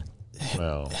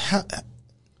 Wow.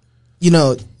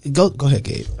 Go ahead,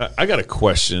 Gabe. I got a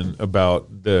question about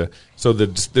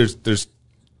there's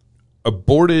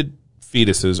aborted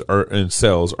fetuses and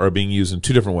cells are being used in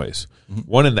two different ways. Mm-hmm.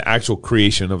 One in the actual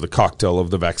creation of the cocktail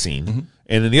of the vaccine, mm-hmm.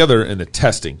 and then the other in the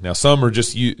testing. Now, some of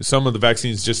the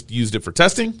vaccines just used it for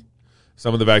testing.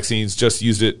 Some of the vaccines just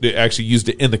used it. They actually used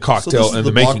it in the cocktail and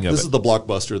the making of it. This is the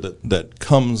blockbuster that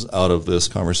comes out of this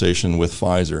conversation with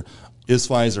Pfizer. Is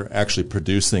Pfizer actually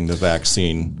producing the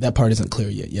vaccine? That part isn't clear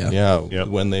yet. Yeah. Yeah. Yep.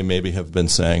 When they maybe have been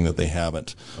saying that they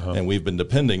haven't, and we've been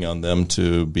depending on them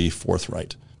to be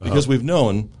forthright because we've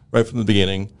known right from the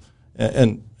beginning,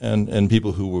 and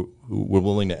people who were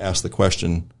willing to ask the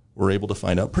question were able to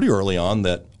find out pretty early on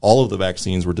that all of the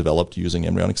vaccines were developed using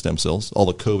embryonic stem cells, all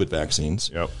the COVID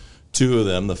vaccines. Yep. Two of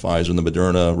them, the Pfizer and the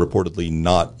Moderna, reportedly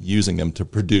not using them to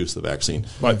produce the vaccine.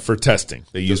 But for testing.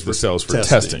 They use the cells for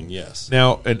testing. Yes.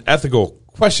 Now, an ethical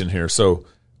question here. So,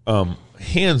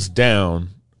 hands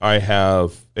down, I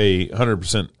have a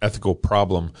 100% ethical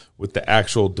problem with the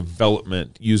actual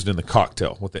development used in the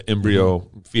cocktail, with the embryo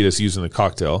fetus used in the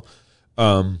cocktail.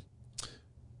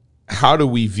 How do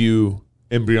we view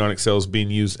embryonic cells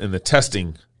being used in the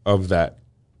testing of that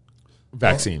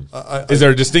vaccine? Is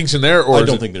there a distinction there? Or I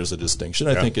don't think there's a distinction.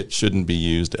 I think it shouldn't be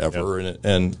used ever.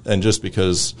 And just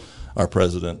because our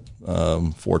president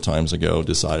 4 times ago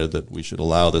decided that we should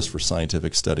allow this for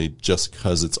scientific study just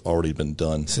because it's already been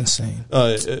done. It's insane.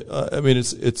 I mean,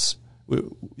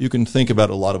 you can think about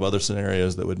a lot of other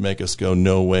scenarios that would make us go,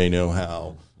 no way, no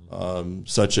how,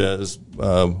 such as,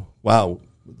 wow,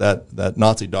 that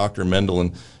Nazi doctor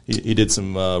Mendel, he did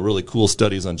some really cool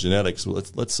studies on genetics.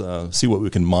 Let's see what we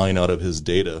can mine out of his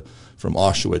data from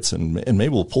Auschwitz, and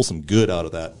maybe we'll pull some good out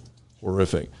of that.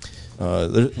 Horrific.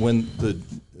 When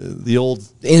the old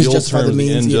ends justify the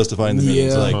means, justifying the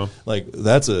means, like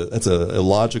that's a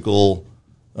illogical,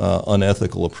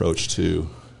 unethical approach to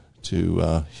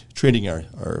treating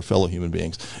our fellow human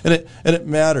beings, and it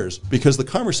matters because the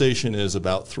conversation is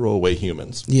about throwaway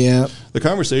humans. Yeah, the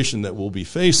conversation that we'll be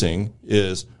facing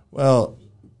is, well,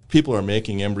 people are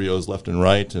making embryos left and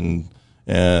right, and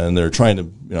they're trying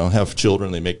to have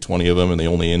children. They make 20 of them, and they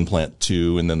only implant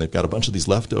 2, and then they've got a bunch of these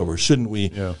leftovers. Shouldn't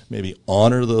we maybe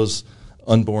honor those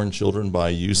unborn children by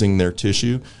using their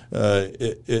tissue?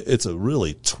 It's a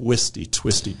really twisty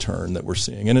turn that we're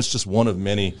seeing, and it's just one of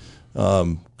many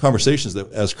conversations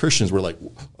that as Christians we're like,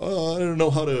 I don't know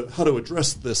how to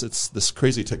address this. It's this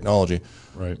crazy technology.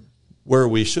 Right. Where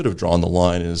we should have drawn the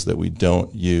line is that we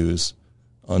don't use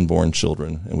unborn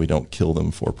children and we don't kill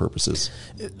them for purposes.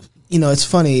 It's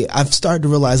funny. I've started to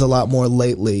realize a lot more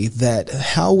lately that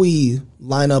how we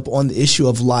line up on the issue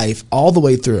of life all the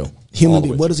way through.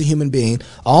 What is a human being?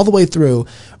 All the way through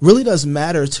really does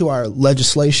matter to our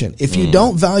legislation. If you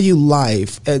don't value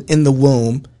life in the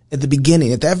womb, at the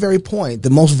beginning, at that very point, the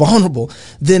most vulnerable,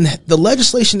 then the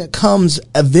legislation that comes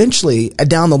eventually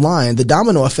down the line, the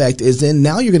domino effect is then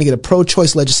now you're going to get a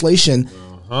pro-choice legislation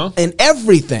in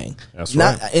everything. That's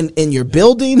right. In your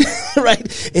building,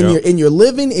 right? In your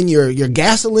living, in your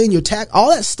gasoline, your tax,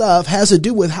 all that stuff has to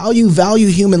do with how you value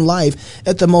human life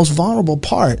at the most vulnerable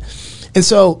part. And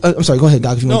so, I'm sorry, go ahead,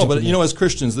 Doc. If you want to but as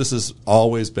Christians, this has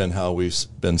always been how we've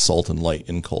been salt and light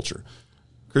in culture.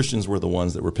 Christians were the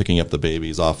ones that were picking up the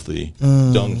babies off the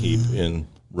dung heap in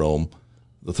Rome,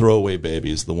 the throwaway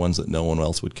babies, the ones that no one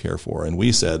else would care for. And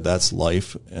we said, that's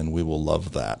life, and we will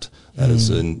love that. That is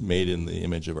made in the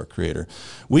image of our Creator.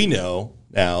 We know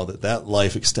now that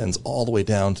life extends all the way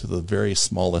down to the very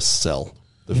smallest cell,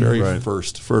 the very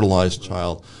first fertilized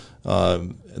child.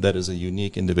 that is a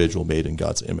unique individual made in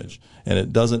God's image.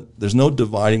 And there's no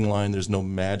dividing line. There's no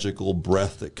magical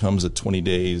breath that comes at 20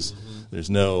 days. There's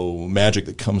no magic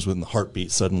that comes when the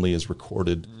heartbeat suddenly is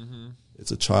recorded.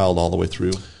 It's a child all the way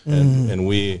through. And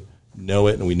we know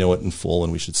it, and we know it in full,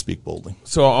 and we should speak boldly.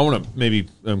 So I want to maybe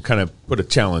kind of put a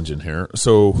challenge in here.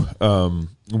 So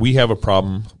we have a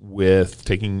problem with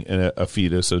taking a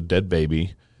fetus, a dead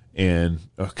baby, and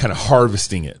kind of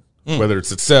harvesting it, whether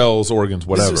it's its cells, organs,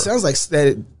 whatever. It sounds like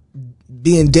that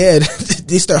being dead,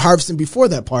 they start harvesting before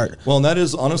that part. Well, and that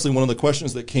is honestly one of the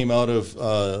questions that came out of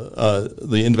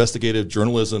the investigative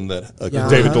journalism that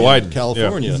David Daleiden, in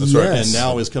California, that's right. And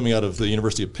now is coming out of the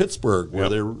University of Pittsburgh, where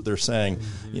they're saying,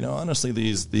 honestly,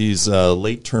 these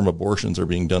late term abortions are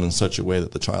being done in such a way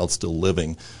that the child's still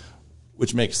living,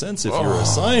 which makes sense if you're a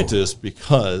scientist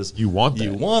because you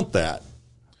want that.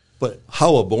 But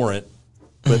how abhorrent?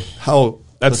 But how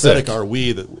pathetic are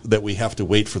we that we have to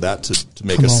wait for that to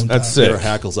make us get our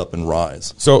hackles up and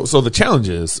rise? So the challenge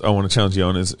is, I want to challenge you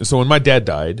on is, so when my dad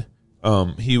died,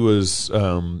 he was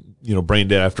brain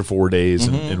dead after 4 days,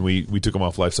 and we took him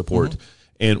off life support,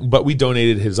 but we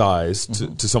donated his eyes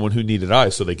to someone who needed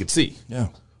eyes so they could see. Yeah,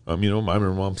 I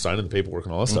remember Mom signing the paperwork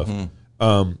and all that stuff.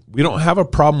 We don't have a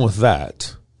problem with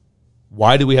that.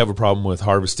 Why do we have a problem with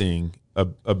harvesting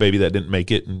a baby that didn't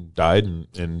make it and died?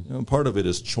 And part of it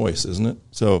is choice, isn't it?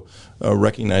 So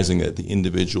recognizing that the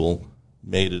individual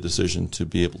made a decision to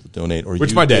be able to donate, or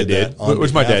which my dad did.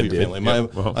 Which my dad did.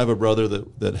 I have a brother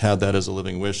that had that as a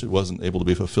living wish. It wasn't able to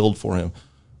be fulfilled for him,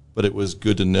 but it was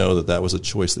good to know that was a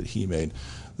choice that he made.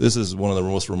 This is one of the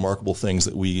most remarkable things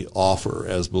that we offer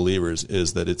as believers,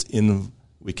 is that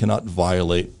we cannot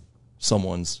violate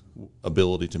someone's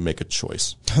ability to make a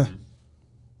choice.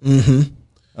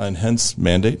 And hence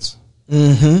mandates. So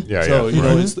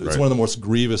it's one of the most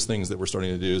grievous things that we're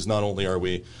starting to do. Is not only are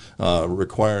we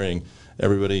requiring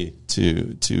everybody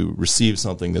to receive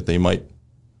something that they might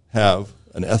have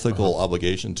an ethical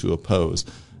obligation to oppose,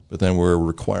 but then we're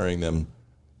requiring them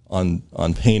on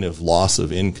pain of loss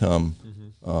of income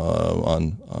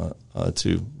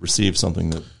to receive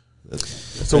something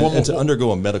and to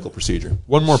undergo a medical procedure.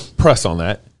 One more press on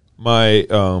that. My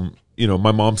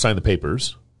my mom signed the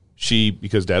papers.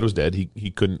 Because Dad was dead,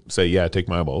 he couldn't say, yeah, take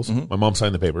my eyeballs. My mom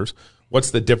signed the papers. What's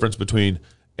the difference between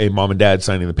a mom and dad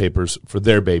signing the papers for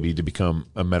their baby to become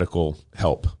a medical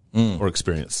help or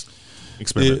experiment? I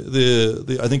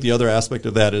think the other aspect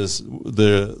of that is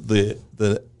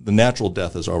the natural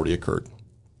death has already occurred.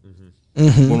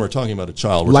 When we're talking about a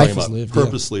child, we're talking about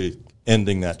purposely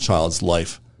ending that child's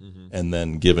life and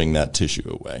then giving that tissue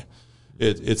away.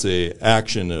 It's a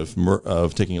action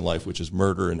of taking a life, which is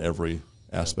murder in every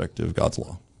aspect of God's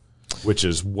law, which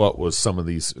is what was some of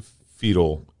these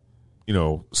fetal,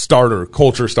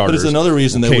 culture starters. But it's another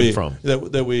reason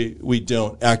that we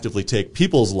don't actively take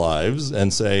people's lives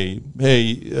and say, "Hey,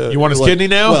 you want his kidney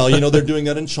now?" Well, they're doing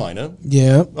that in China.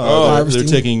 Yeah,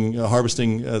 they're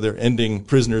harvesting. They're ending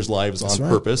prisoners' lives on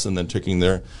purpose, and then taking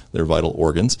their vital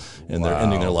organs, and they're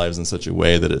ending their lives in such a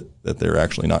way that they're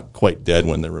actually not quite dead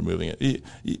when they're removing it.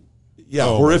 Yeah,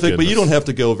 horrific, but you don't have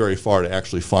to go very far to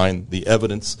actually find the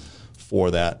evidence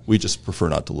for that. We just prefer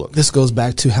not to look. This goes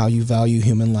back to how you value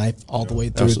human life all the way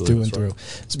through and through.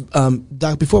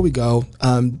 Doc, before we go,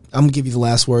 I'm going to give you the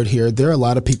last word here. There are a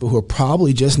lot of people who are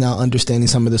probably just now understanding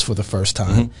some of this for the first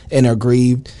time and are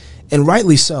grieved, and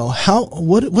rightly so.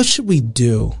 What should we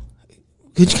do?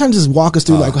 Could you kind of just walk us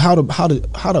through how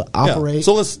to operate? Yeah.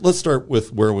 So let's start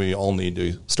with where we all need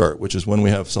to start, which is when we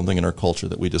have something in our culture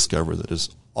that we discover that is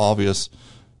obvious,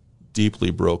 deeply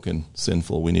broken,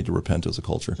 sinful. We need to repent as a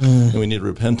culture, and we need to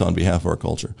repent on behalf of our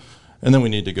culture. And then we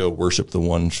need to go worship the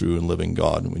one true and living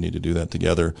God, and we need to do that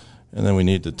together. And then we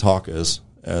need to talk as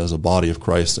a body of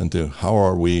Christ into how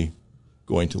are we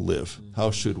going to live?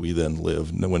 How should we then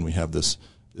live when we have this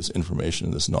information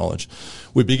and this knowledge?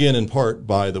 We begin in part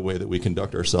by the way that we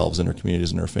conduct ourselves in our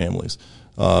communities and our families.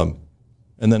 And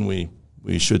then we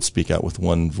should speak out with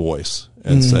one voice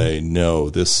and say,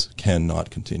 no, this cannot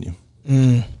continue.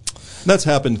 That's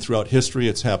happened throughout history.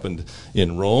 It's happened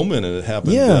in Rome, and it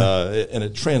happened, and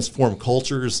it transformed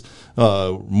cultures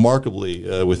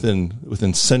remarkably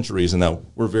within centuries. And now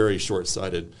we're very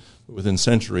short-sighted. Within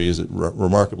centuries, it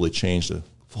remarkably changed a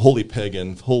wholly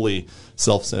pagan, wholly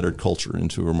self-centered culture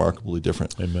into remarkably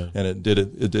different. Amen. And it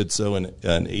did so in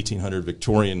 1800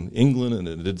 Victorian England, and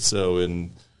it did so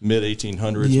in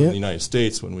mid-1800s in the United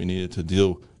States when we needed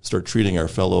to start treating our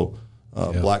fellow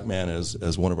black man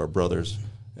as one of our brothers,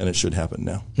 and it should happen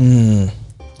now.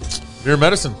 Mere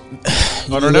medicine.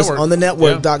 On our network. On the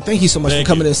network, Yeah. Doc. Thank you so much Thank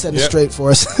for coming you. in and setting it Yep. straight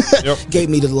for us. Yep. Gave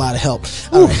me a lot of help.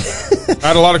 All right. I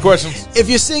had a lot of questions. If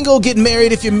you're single, get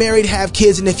married. If you're married, have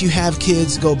kids. And if you have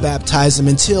kids, go baptize them.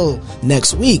 Until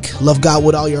next week, love God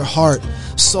with all your heart,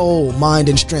 soul, mind,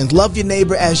 and strength. Love your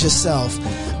neighbor as yourself.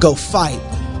 Go fight,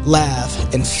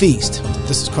 laugh, and feast.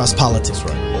 This is Cross Politics,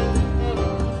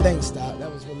 right? Thanks, Doc.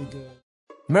 That was really good.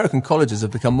 American colleges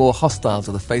have become more hostile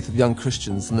to the faith of young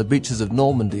Christians than the beaches of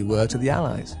Normandy were to the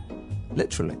Allies.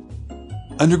 Literally.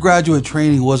 Undergraduate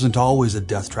training wasn't always a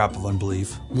death trap of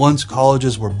unbelief. Once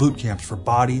colleges were boot camps for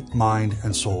body, mind,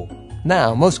 and soul.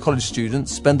 Now, most college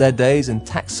students spend their days in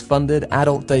tax-funded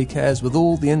adult daycares with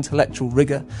all the intellectual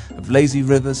rigor of lazy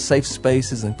rivers, safe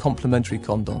spaces, and complimentary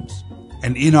condoms.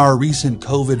 And in our recent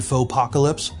COVID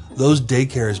faux-apocalypse, those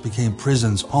daycares became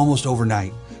prisons almost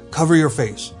overnight. Cover your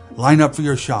face, line up for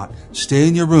your shot, stay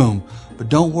in your room, but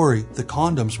don't worry, the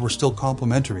condoms were still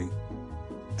complimentary.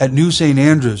 At New St.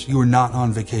 Andrews, you are not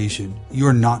on vacation, you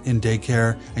are not in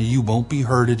daycare, and you won't be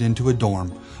herded into a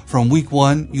dorm. From week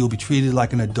 1, you'll be treated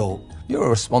like an adult. You're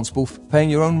responsible for paying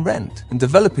your own rent and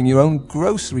developing your own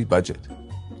grocery budget.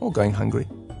 Or going hungry.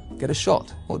 Get a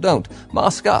shot, or don't.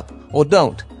 Mask up, or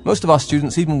don't. Most of our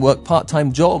students even work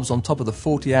part-time jobs on top of the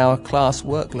 40-hour class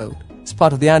workload. It's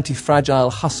part of the anti-fragile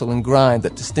hustle and grind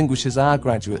that distinguishes our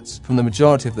graduates from the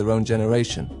majority of their own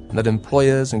generation, and that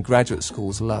employers and graduate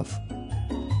schools love.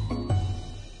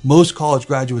 Most college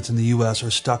graduates in the U.S. are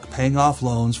stuck paying off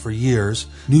loans for years.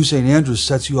 New St. Andrews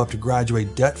sets you up to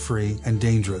graduate debt-free and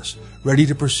dangerous, ready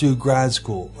to pursue grad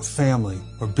school, a family,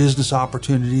 or business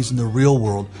opportunities in the real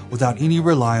world without any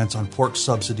reliance on pork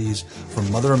subsidies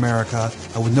from Mother America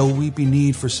and with no weeping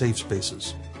need for safe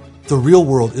spaces. The real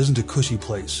world isn't a cushy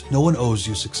place. No one owes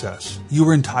you success. You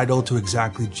are entitled to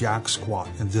exactly jack squat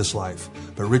in this life.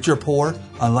 But rich or poor,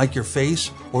 unlike your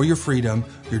face or your freedom,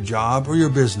 your job or your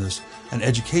business, an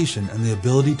education and the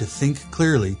ability to think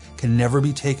clearly can never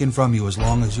be taken from you as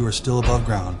long as you are still above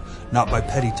ground. Not by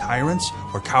petty tyrants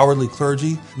or cowardly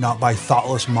clergy, not by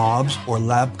thoughtless mobs or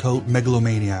lab coat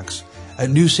megalomaniacs. At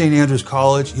New St. Andrews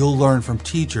College, you'll learn from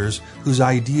teachers whose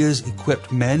ideas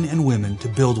equipped men and women to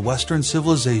build Western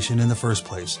civilization in the first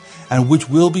place, and which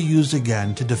will be used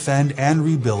again to defend and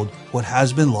rebuild what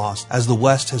has been lost as the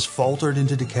West has faltered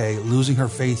into decay, losing her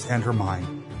faith and her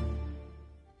mind.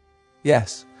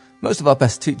 Yes, most of our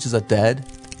best teachers are dead.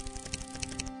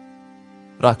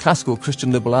 But our classical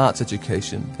Christian liberal arts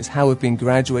education is how we've been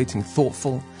graduating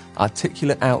thoughtful,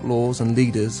 articulate outlaws and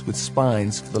leaders with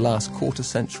spines for the last quarter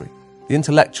century. The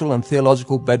intellectual and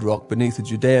theological bedrock beneath the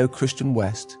Judeo-Christian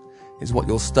West is what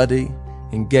you'll study,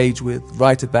 engage with,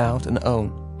 write about, and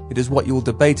own. It is what you will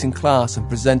debate in class and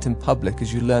present in public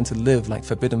as you learn to live like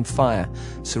forbidden fire,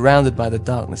 surrounded by the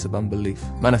darkness of unbelief,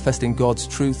 manifesting God's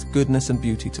truth, goodness, and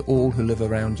beauty to all who live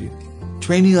around you.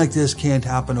 Training like this can't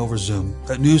happen over Zoom.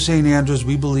 At New St. Andrews,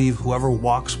 we believe whoever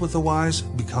walks with the wise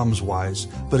becomes wise,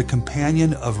 but a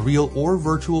companion of real or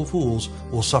virtual fools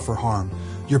will suffer harm.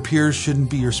 Your peers shouldn't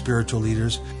be your spiritual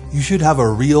leaders. You should have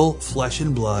a real flesh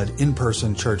and blood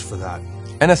in-person church for that.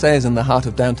 NSA is in the heart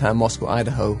of downtown Moscow,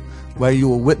 Idaho, where you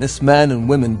will witness men and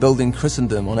women building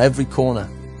Christendom on every corner.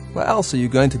 Where else are you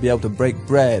going to be able to break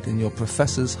bread in your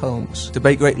professors' homes,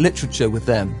 debate great literature with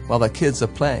them while their kids are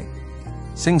playing,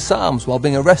 sing psalms while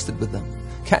being arrested with them,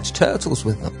 catch turtles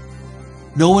with them?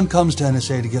 No one comes to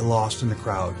NSA to get lost in the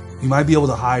crowd. You might be able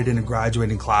to hide in a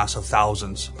graduating class of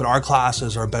thousands, but our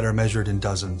classes are better measured in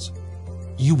dozens.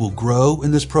 You will grow in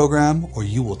this program or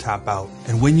you will tap out.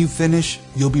 And when you finish,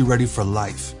 you'll be ready for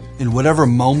life, in whatever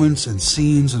moments and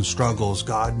scenes and struggles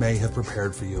God may have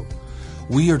prepared for you.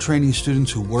 We are training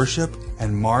students who worship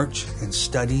and march and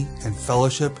study and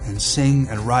fellowship and sing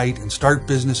and write and start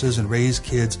businesses and raise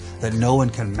kids that no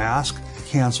one can mask,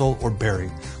 cancel, or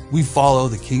bury. We follow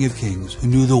the King of Kings who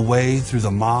knew the way through the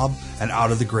mob and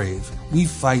out of the grave. We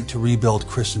fight to rebuild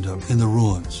Christendom in the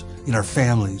ruins, in our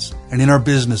families, and in our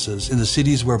businesses, in the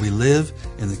cities where we live,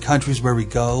 in the countries where we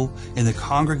go, in the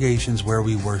congregations where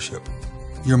we worship.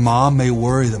 Your mom may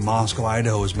worry that Moscow,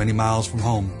 Idaho is many miles from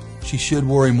home. She should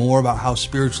worry more about how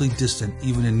spiritually distant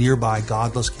even a nearby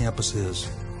godless campus is.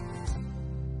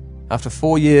 After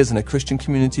 4 years in a Christian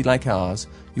community like ours,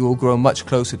 you will grow much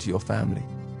closer to your family.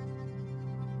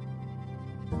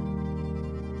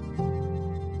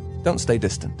 Don't stay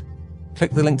distant.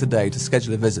 Click the link today to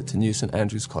schedule a visit to New St.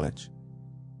 Andrews College.